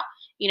working out,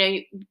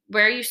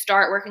 where you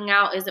start working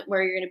out isn't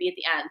where you're going to be at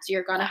the end. So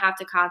you're going to have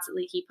to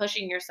constantly keep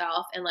pushing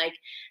yourself and like,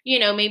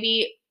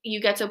 maybe you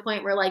get to a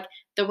point where like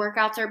the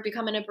workouts are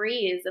becoming a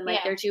breeze and like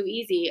they're too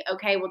easy.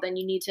 Okay, well then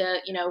you need to,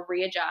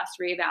 readjust,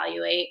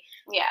 reevaluate,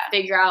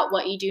 figure out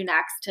what you do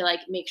next to like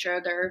make sure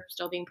they're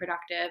still being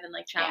productive and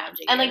like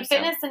challenging. And like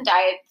fitness and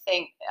diet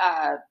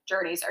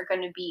journeys are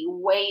going to be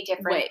way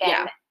different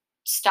than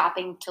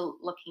stopping to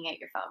looking at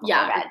your phone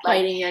before bed. Like,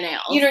 biting your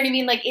nails. You know what I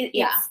mean? Like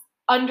it's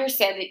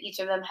understand that each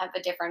of them have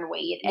a different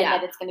weight and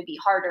that it's going to be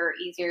harder or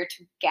easier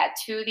to get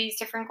to these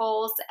different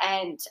goals.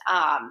 And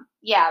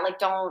like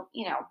don't,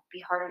 be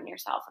hard on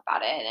yourself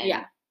about it.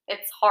 And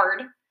it's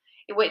hard.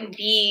 It wouldn't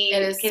be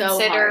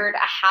considered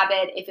a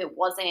habit if it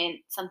wasn't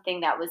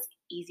something that was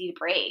easy to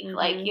break.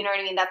 Like, you know what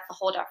I mean? That's the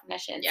whole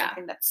definition.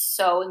 Something that's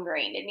so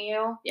ingrained in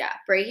you. Yeah.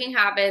 Breaking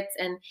habits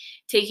and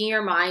taking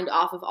your mind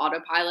off of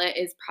autopilot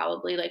is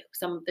probably like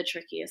some of the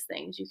trickiest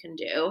things you can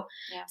do.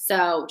 Yeah.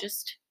 So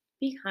just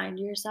be kind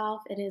to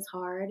yourself. It is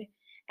hard.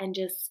 And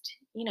just,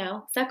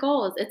 set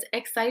goals. It's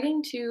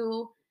exciting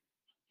to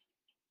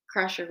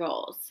crush your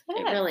goals.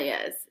 It really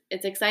is.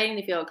 It's exciting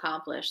to feel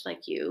accomplished.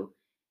 Like give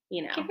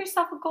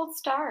yourself a gold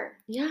star.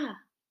 Yeah.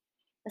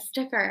 A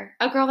sticker.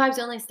 A Girl Vibes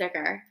Only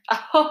sticker.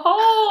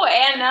 Oh,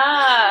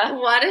 Anna.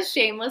 What a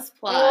shameless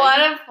plug. What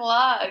a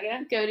plug.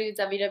 Go to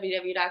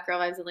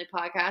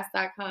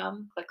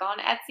www.girlvibesonlypodcast.com. Click on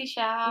Etsy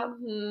shop.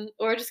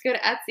 Or just go to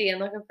Etsy and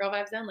look up Girl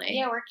Vibes Only.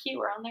 Yeah, we're cute.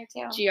 We're on there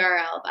too.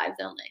 GRL Vibes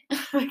Only.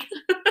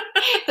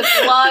 The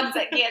plugs.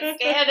 I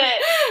can't stand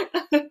it.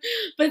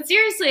 But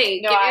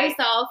seriously,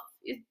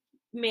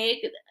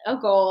 make a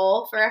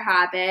goal for a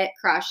habit,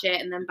 crush it,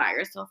 and then buy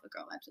yourself a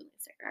Girl Vibes Only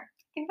sticker.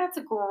 I think that's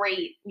a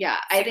great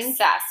I think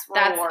reward.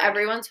 That's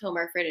everyone's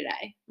homework for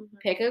today.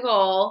 Pick a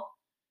goal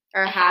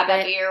or a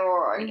habit.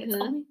 Or it's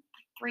only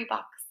like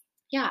 $3.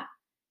 Yeah.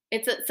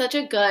 It's such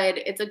a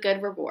good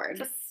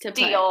reward. It's a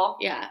steal.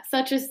 Yeah.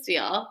 Such a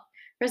steal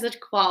for such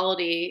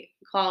quality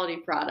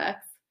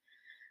products.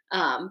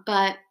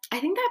 But I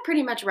think that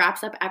pretty much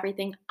wraps up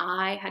everything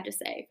I had to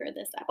say for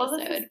this episode. Well,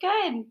 this is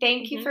good.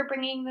 Thank you for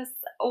bringing this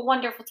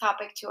wonderful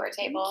topic to our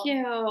table. Thank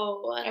you.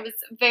 It was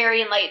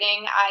very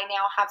enlightening. I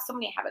now have so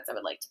many habits I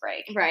would like to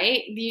break.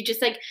 Right? You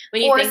just like,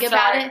 when you think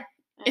about it,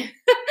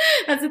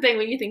 that's the thing.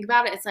 When you think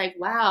about it, it's like,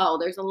 wow,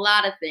 there's a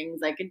lot of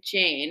things I could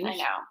change. I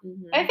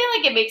know. I feel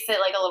like it makes it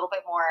like a little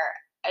bit more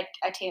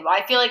attainable.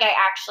 I feel like I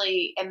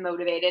actually am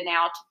motivated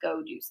now to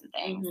go do some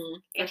things.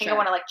 I think I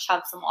want to like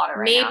chug some water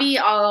right now. Maybe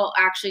I'll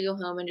actually go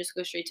home and just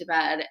go straight to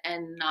bed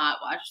and not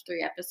watch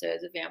 3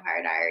 episodes of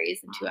Vampire Diaries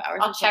in 2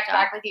 hours. I'll check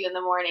back with you in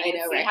the morning. I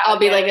know, right? I'll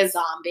be like a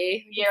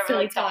zombie. You're so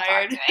really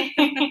tired.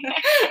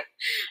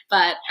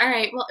 But all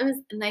right, well, it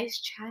was nice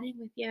chatting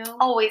with you.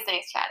 Always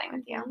nice chatting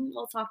with you.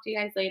 We'll talk to you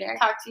guys later.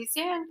 Talk to you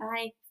soon.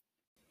 Bye.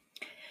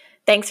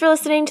 Thanks for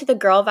listening to the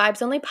Girl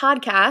Vibes Only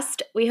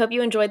podcast. We hope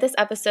you enjoyed this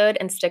episode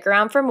and stick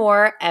around for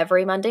more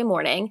every Monday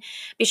morning.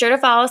 Be sure to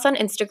follow us on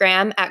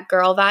Instagram at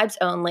Girl Vibes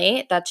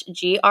Only. That's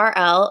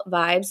GRL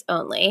Vibes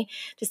Only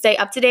to stay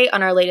up to date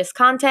on our latest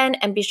content,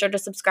 and be sure to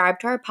subscribe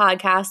to our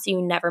podcast so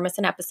you never miss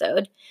an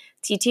episode.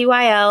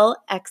 TTYL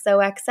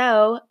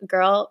XOXO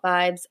Girl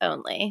Vibes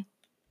Only.